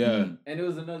 Yeah. And it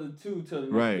was another 2 till the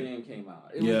next Right. game came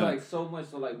out. It Yeah. was like so much.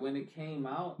 So like when it came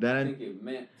out, That- I think it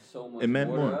meant so much It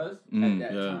meant more more. to us Mm. at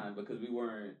that Yeah. time because we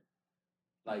weren't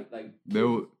like There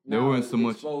now weren't so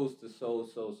much. exposed to so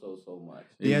much.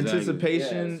 the Exactly.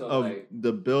 anticipation Yeah, so, of like-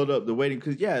 the build up, the waiting.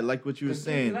 Because, yeah, like what you were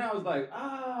saying. And I was like,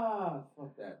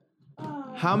 fuck that.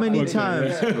 How many Okay.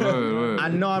 times? Word, word. I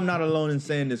know I'm not alone in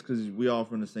saying this because we all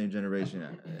from the same generation,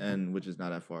 and which is not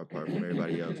that far apart from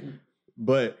everybody else.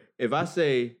 But if I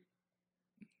say,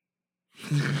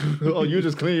 "Oh, you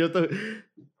just clean your throat,"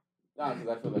 Nah, because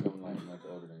I feel like I'm like much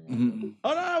older than you. Mhm.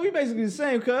 oh no, we basically the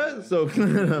same, cuz. So It's true.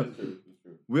 It's true.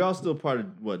 we all still part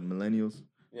of what, millennials.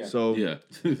 Yeah. So Yeah.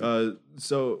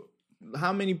 so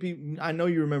how many people? I know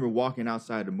you remember walking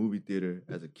outside the movie theater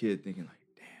as a kid, thinking like,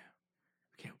 "Damn,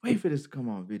 I can't wait for this to come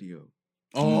on video."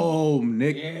 Oh,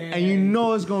 Nick. And you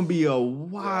know it's gonna be a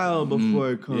while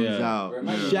before it comes Yeah. out. Or it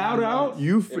might be Shout 9 out. months.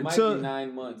 You It might took- be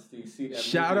 9 months till you see that.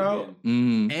 Shout movie out.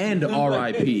 again. Mhm. And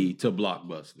RIP to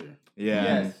Blockbuster. Yeah.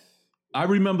 Yes. I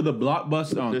remember the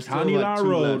Blockbuster on There's still, County like, Line 2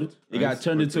 Road. left, It right? got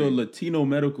turned Or into a 3. Latino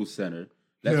medical center.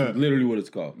 That's Yeah. literally what it's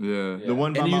called. Yeah. The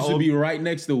one by And it my used to old- be right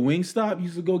next to Wingstop. You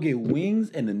used to go get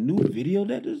wings and the new video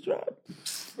that just dropped.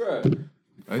 Bruh.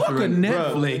 I used to Fuck a rent.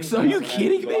 Netflix. Are you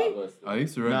kidding me? I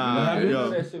used to rent. Nah, I videos. didn't yo. know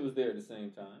that shit was there at the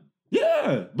same time.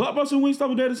 Yeah. Blockbuster and Wingstop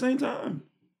were there at the same time.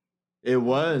 It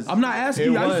was. I'm not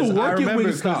asking you. I used to work at remember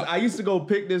 'cause Wingstop. I used to go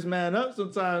pick this man up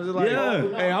sometimes. It's like, Yeah.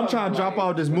 hey, I'm trying to drop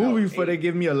off this movie before they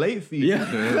give me a late fee. Yeah.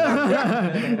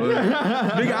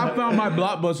 Nigga, I found my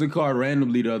Blockbuster card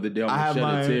randomly the other day on I the have Shed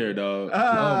mine. a Tear, dog.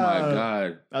 Ah. Oh my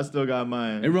God. I still got And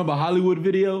mine. remember Hollywood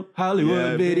Video? Hollywood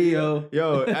Yeah, Video.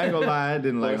 Yo, I ain't gonna lie, I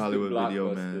didn't like Busted Hollywood Video,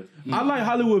 Blockbuster. man. I like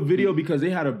Hollywood Video because they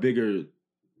had a bigger,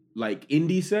 like,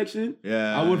 indie section.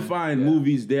 Yeah. I would find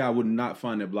movies there I would not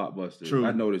find at Blockbuster. True.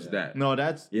 I noticed that. No,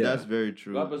 that's Yeah. very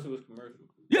true. Blockbuster was commercial.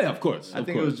 Yeah, of course. I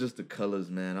think it was just the colors,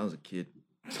 man. I was a kid.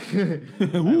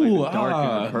 Ooh, like the dark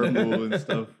and the purple and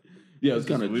stuff. Yeah, it's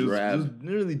kind of It was drab.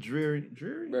 really dreary.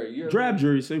 Dreary? Bro, you ever- Drab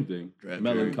jury, same thing. Drab you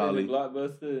ever been Melancholy. to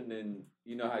Blockbuster and then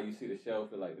you know how you see the shelf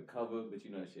with like the cover, but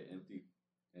you know that shit empty.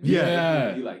 And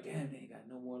Yeah. You like, damn, they ain't got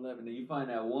no more left. And then you find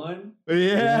that one.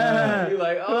 Yeah. You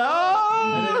like,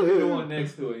 oh. And then you the one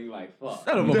next to it. And you like, fuck.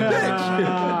 Son of a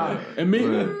bitch. And me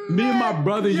and my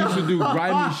brother used to do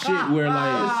grimy shit where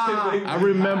like I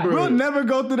remember We'll never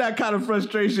go through that kind of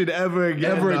frustration ever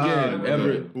again. ever dog. again,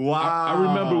 ever. Wow. I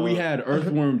remember we had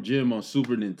Earthworm Jim on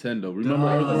Super Nintendo. Remember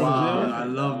Earthworm Wow. Jim? I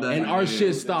love that. And our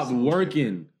shit stopped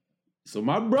working. So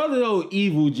my brother, old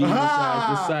evil genius,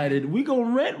 decided we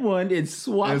gonna rent one and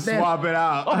swap And that. swap it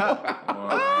out.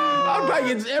 I'm like,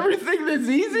 it's everything that's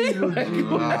easy. Like,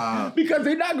 Wow. because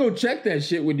they're not gonna check that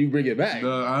shit when you bring it back.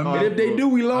 Dog, I And remember, if they do,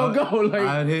 we long I- go. Like,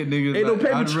 I'd hit niggas. ain't no Like,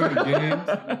 paper I'd rent trail.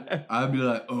 games. I'd be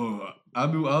like, oh, I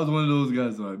was one of those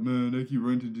guys like, man, they keep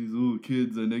renting these little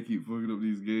kids and they keep fucking up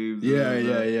these games.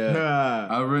 Yeah.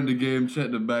 I rent the game,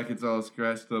 check the back, it's all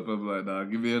scratched up. I'm like, nah,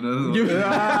 give me another one.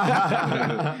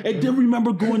 And then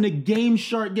remember going to Game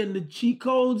Shark getting the cheat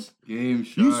codes? Game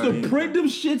Shark. You used to print them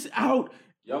shits out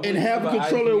and have a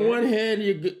controller in one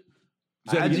hand.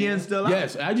 IGN still out?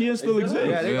 Yes, IGN still exists.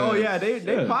 Yeah,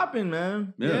 they popping,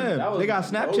 man. Yeah, they got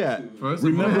Snapchat.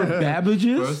 Remember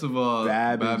Babbage's? First of all,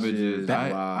 Babbage's.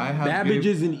 I have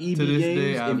Babbage's and EB to this Games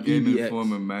day, I have and Game EBX.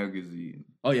 Informer magazine.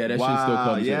 Oh yeah, that shit still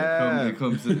comes. It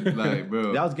comes to like,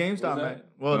 bro. That was GameStop, man.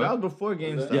 Well, that was before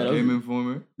GameStop. Yeah, Game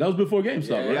Informer. That was before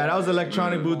GameStop. Right? Yeah, that was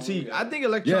Electronic Boutique. I think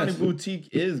Electronic Boutique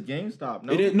is GameStop.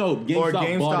 No, It didn't. No,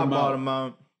 GameStop bought them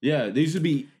out. Yeah, they used to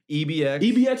be EBX.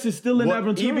 EBX is still in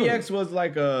Aventura. EBX was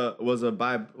like a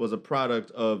product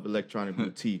of Electronic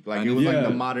Boutique. Like it was like the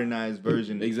modernized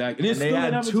version. Exactly. And they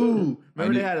had two.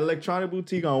 Remember they had Electronic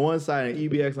Boutique on one side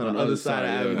and EBX on the other side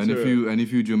of Aventura. And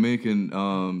if you Jamaican,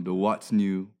 the What's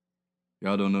New,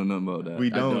 y'all don't know nothing about that.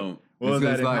 We don't. What was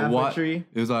that? It's like what? It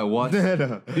was like what?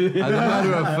 No. As a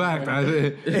matter of fact,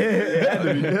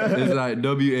 it's like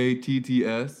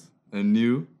WATTS and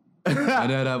new. And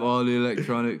then have all the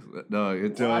electronics. Dog,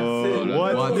 it's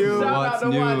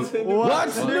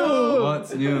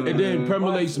What's new? And then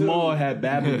Premier Lakes Mall had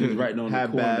Babbage's right on the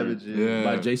corner. Babbage's. Yeah.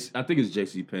 By I think it's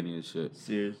JC Penney and shit.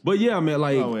 Serious. But yeah, man,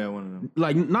 like, one of them.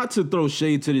 like not to throw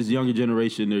shade to this younger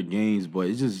generation, their games, but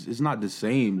it's not the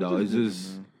same, though.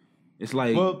 It's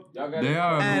like they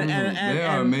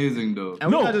are amazing though.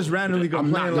 And we're not just randomly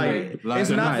complaining like it's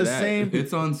not the same.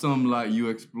 It's on some like you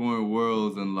exploring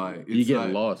worlds and like it's you get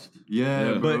like, lost.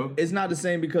 Yeah, bro. But it's not the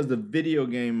same because the video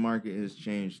game market has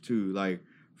changed too. Like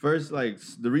first, like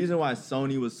the reason why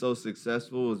Sony was so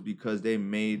successful is because they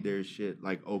made their shit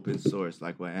like open source,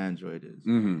 like what Android is,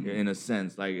 in a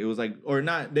sense. Like it was like, or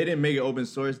not. They didn't make it open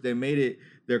source. They made it.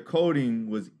 Their coding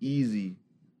was easy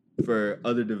for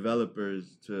other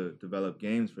developers to develop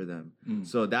games for them.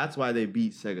 So that's why they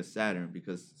beat Sega Saturn,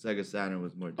 because Sega Saturn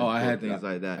was more difficult. I had things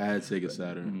like that. I had Sega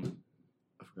Saturn.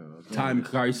 I forgot Time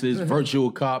Crisis,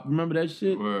 Virtual Cop. Remember that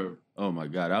shit? Word. Oh my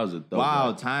god, that was a throwback.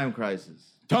 Wow, Time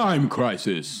Crisis. Time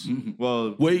Crisis.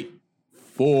 Well, Wait.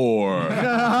 4.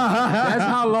 That's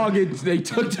how long they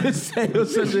took to say it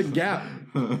was such a gap.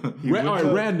 All right,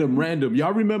 random.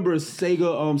 Y'all remember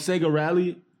Sega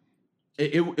Rally?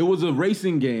 It was a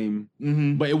racing game,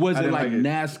 but it wasn't like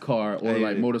NASCAR or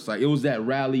like motorcycle. It was that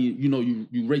rally,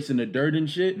 you race in the dirt and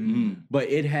shit. But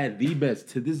it had the best,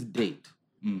 to this date,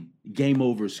 game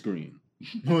over screen.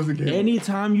 what was the game?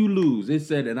 Anytime you lose, it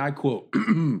said, and I quote,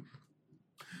 "Game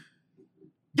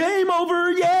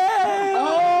over, yeah!"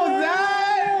 Oh,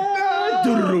 that!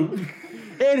 No.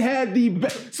 It had the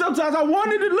best. Sometimes I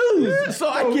wanted to lose so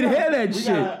I could hear that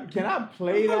shit. Can I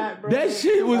play that, bro? That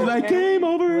shit was like, game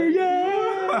over,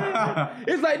 yeah.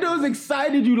 It's like, they was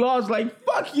excited you lost. Like,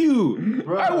 fuck you.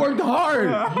 Bro. I worked hard. You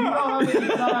know how many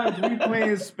times we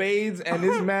playing spades and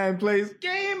this man plays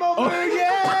game over,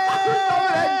 yeah.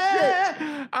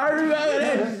 I remember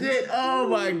that shit. Oh,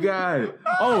 my God.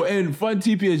 Oh, and fun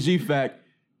TPSG fact,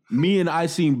 me and I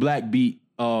seen Black beat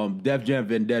Def Jam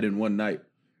Vendetta in one night.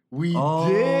 We did.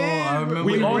 I remember.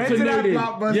 We alternated.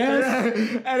 Yes.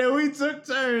 And then we took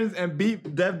turns and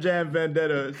beat Def Jam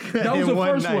Vendetta. That was the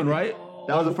first one, right?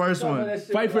 That was the first one.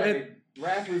 Fight for it.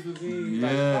 Rappers would be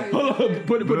Yeah. like, Hold on,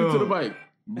 put it to the mic.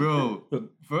 Bro,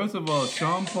 first of all,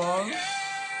 Sean Paul.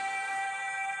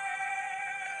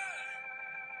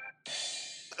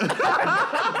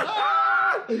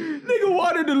 Nigga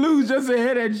wanted to lose just to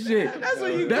hear that shit.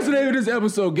 That's the name of this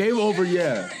episode. Game over,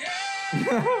 yeah.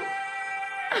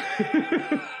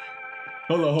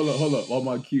 Hold up. On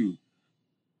my cue.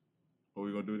 Are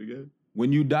we gonna do it again?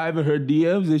 When you dive in her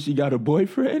DMs and she got a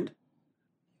boyfriend?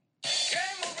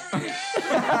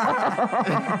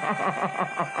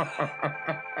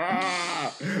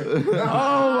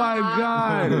 Oh my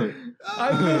God.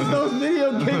 I miss those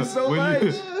video games so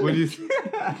much.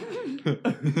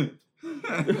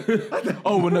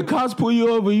 Oh, when the cops pull you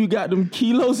over, you got them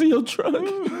kilos in your trunk?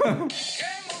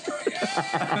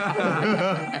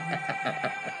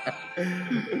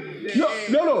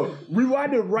 No.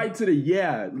 Rewind it right to the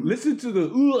yeah. Listen to the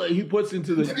he puts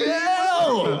into the yeah.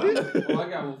 Oh, I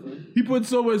got one for you. He put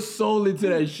so much soul into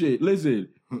that shit. Listen.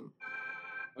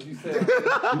 What you say?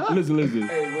 Listen.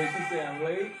 Hey, what you say? I'm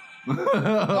late.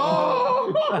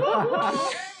 Oh!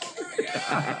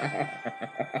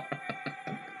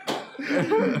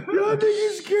 Y'all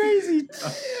niggas crazy. I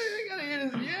gotta hear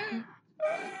this, yeah.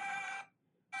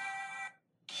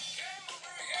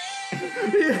 Game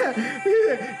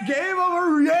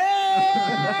over,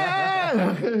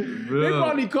 yeah! They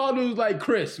probably called him like,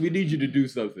 Chris, we need you to do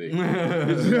something.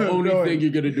 This is the only thing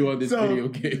you're gonna do on this video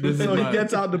game. So he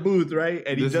gets out the booth, right?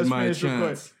 And he This just is my finished recording.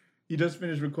 chance. He just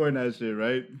finished recording that shit,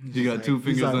 right? He got two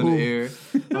fingers like, on the "Ooh, air.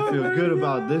 I feel good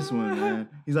about this one, man.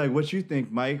 He's like, what you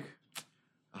think, Mike?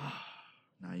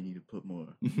 Now you need to put more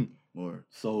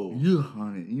So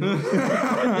on it. You know?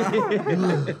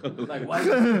 Like, why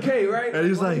CK, right? And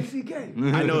he's Why like, CK?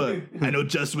 I know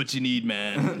just what you need,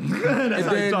 man. That's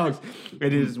how he talks.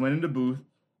 And he just went in the booth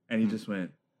and he just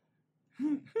went.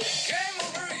 Gameover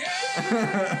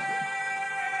Yeah!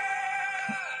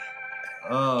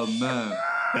 Oh man.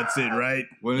 That's it, right?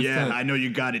 When it's time- I know you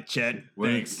got it, Chet.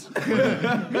 When Thanks. When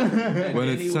And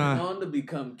it's he went time. on to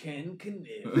become Ken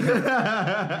Kniff.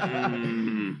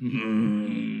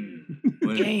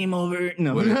 Game over.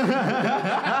 No. When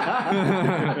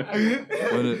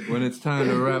it's time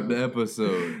to wrap the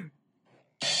episode.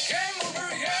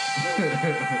 Gameover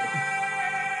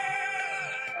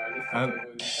Yeah!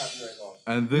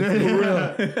 And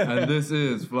this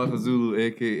is Flocka Zulu,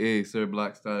 aka Sir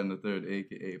Blackstar III,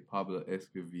 aka Pablo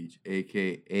Escovich,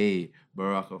 aka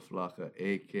Baraka Flocka,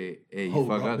 aka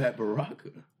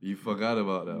you forgot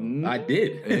about that one. I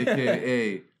did.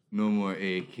 AKA no more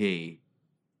AKA.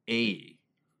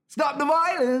 Stop the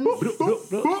violence.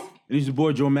 It is your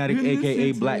boy Dramatic,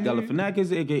 aka Black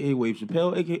Galifianakis, aka Wave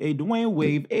Chappelle, aka Dwayne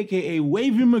Wave, aka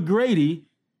Wavy McGrady,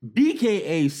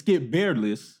 BKA Skip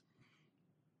Beardless,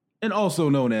 and also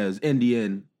known as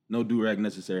NDN, no do-rag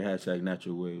necessary, hashtag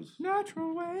natural waves.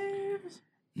 Natural waves.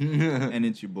 And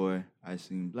it's your boy, I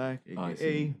Seen Black,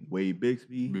 aka Wade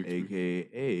Bixby,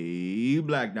 aka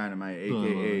Black Dynamite,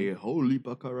 aka Holy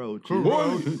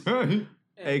Pakarochi,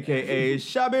 aka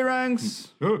Shabby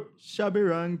Ranks, Shabby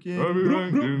Rankin,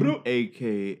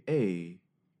 aka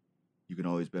You Can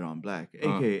Always Bet on Black,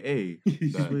 aka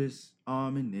Swiss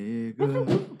Army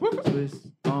Nigga, Swiss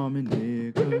Army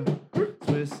Nigga,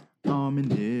 Swiss Army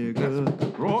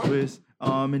Nigga, Swiss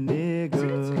Army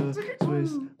Nigga,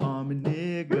 Swiss Army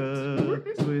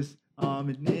Nigga, Swiss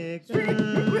Army Nigga.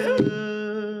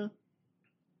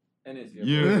 And it's your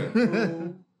Yeah. boy,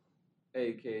 Who,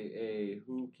 a.k.a.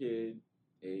 Who Kid,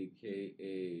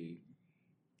 a.k.a.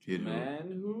 Kid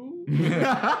Man Who,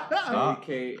 Stop.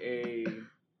 a.k.a.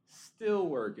 Still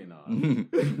working on.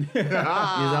 He's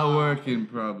out working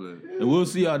probably. And we'll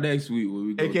see y'all next week when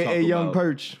we go AKA talk Young about,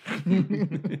 Perch.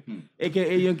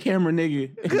 AKA Young Camera Nigga.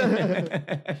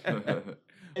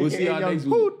 We'll see y'all next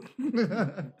week.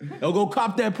 I'll go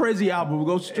cop that Prezi album. We'll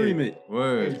go stream it.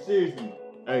 Word. Seriously.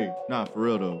 Hey, nah, for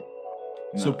real though.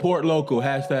 Nah. Support local.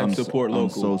 Hashtag support local. I'm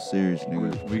so serious,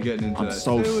 nigga. We getting into I'm that.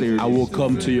 so serious. I will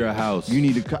come to your house. You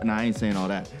need to cut. Nah, I ain't saying all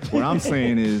that. What I'm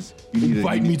saying is, you need to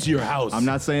invite me to your house. I'm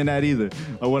not saying that either.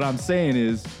 What I'm saying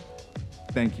is,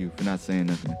 thank you for not saying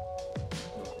nothing.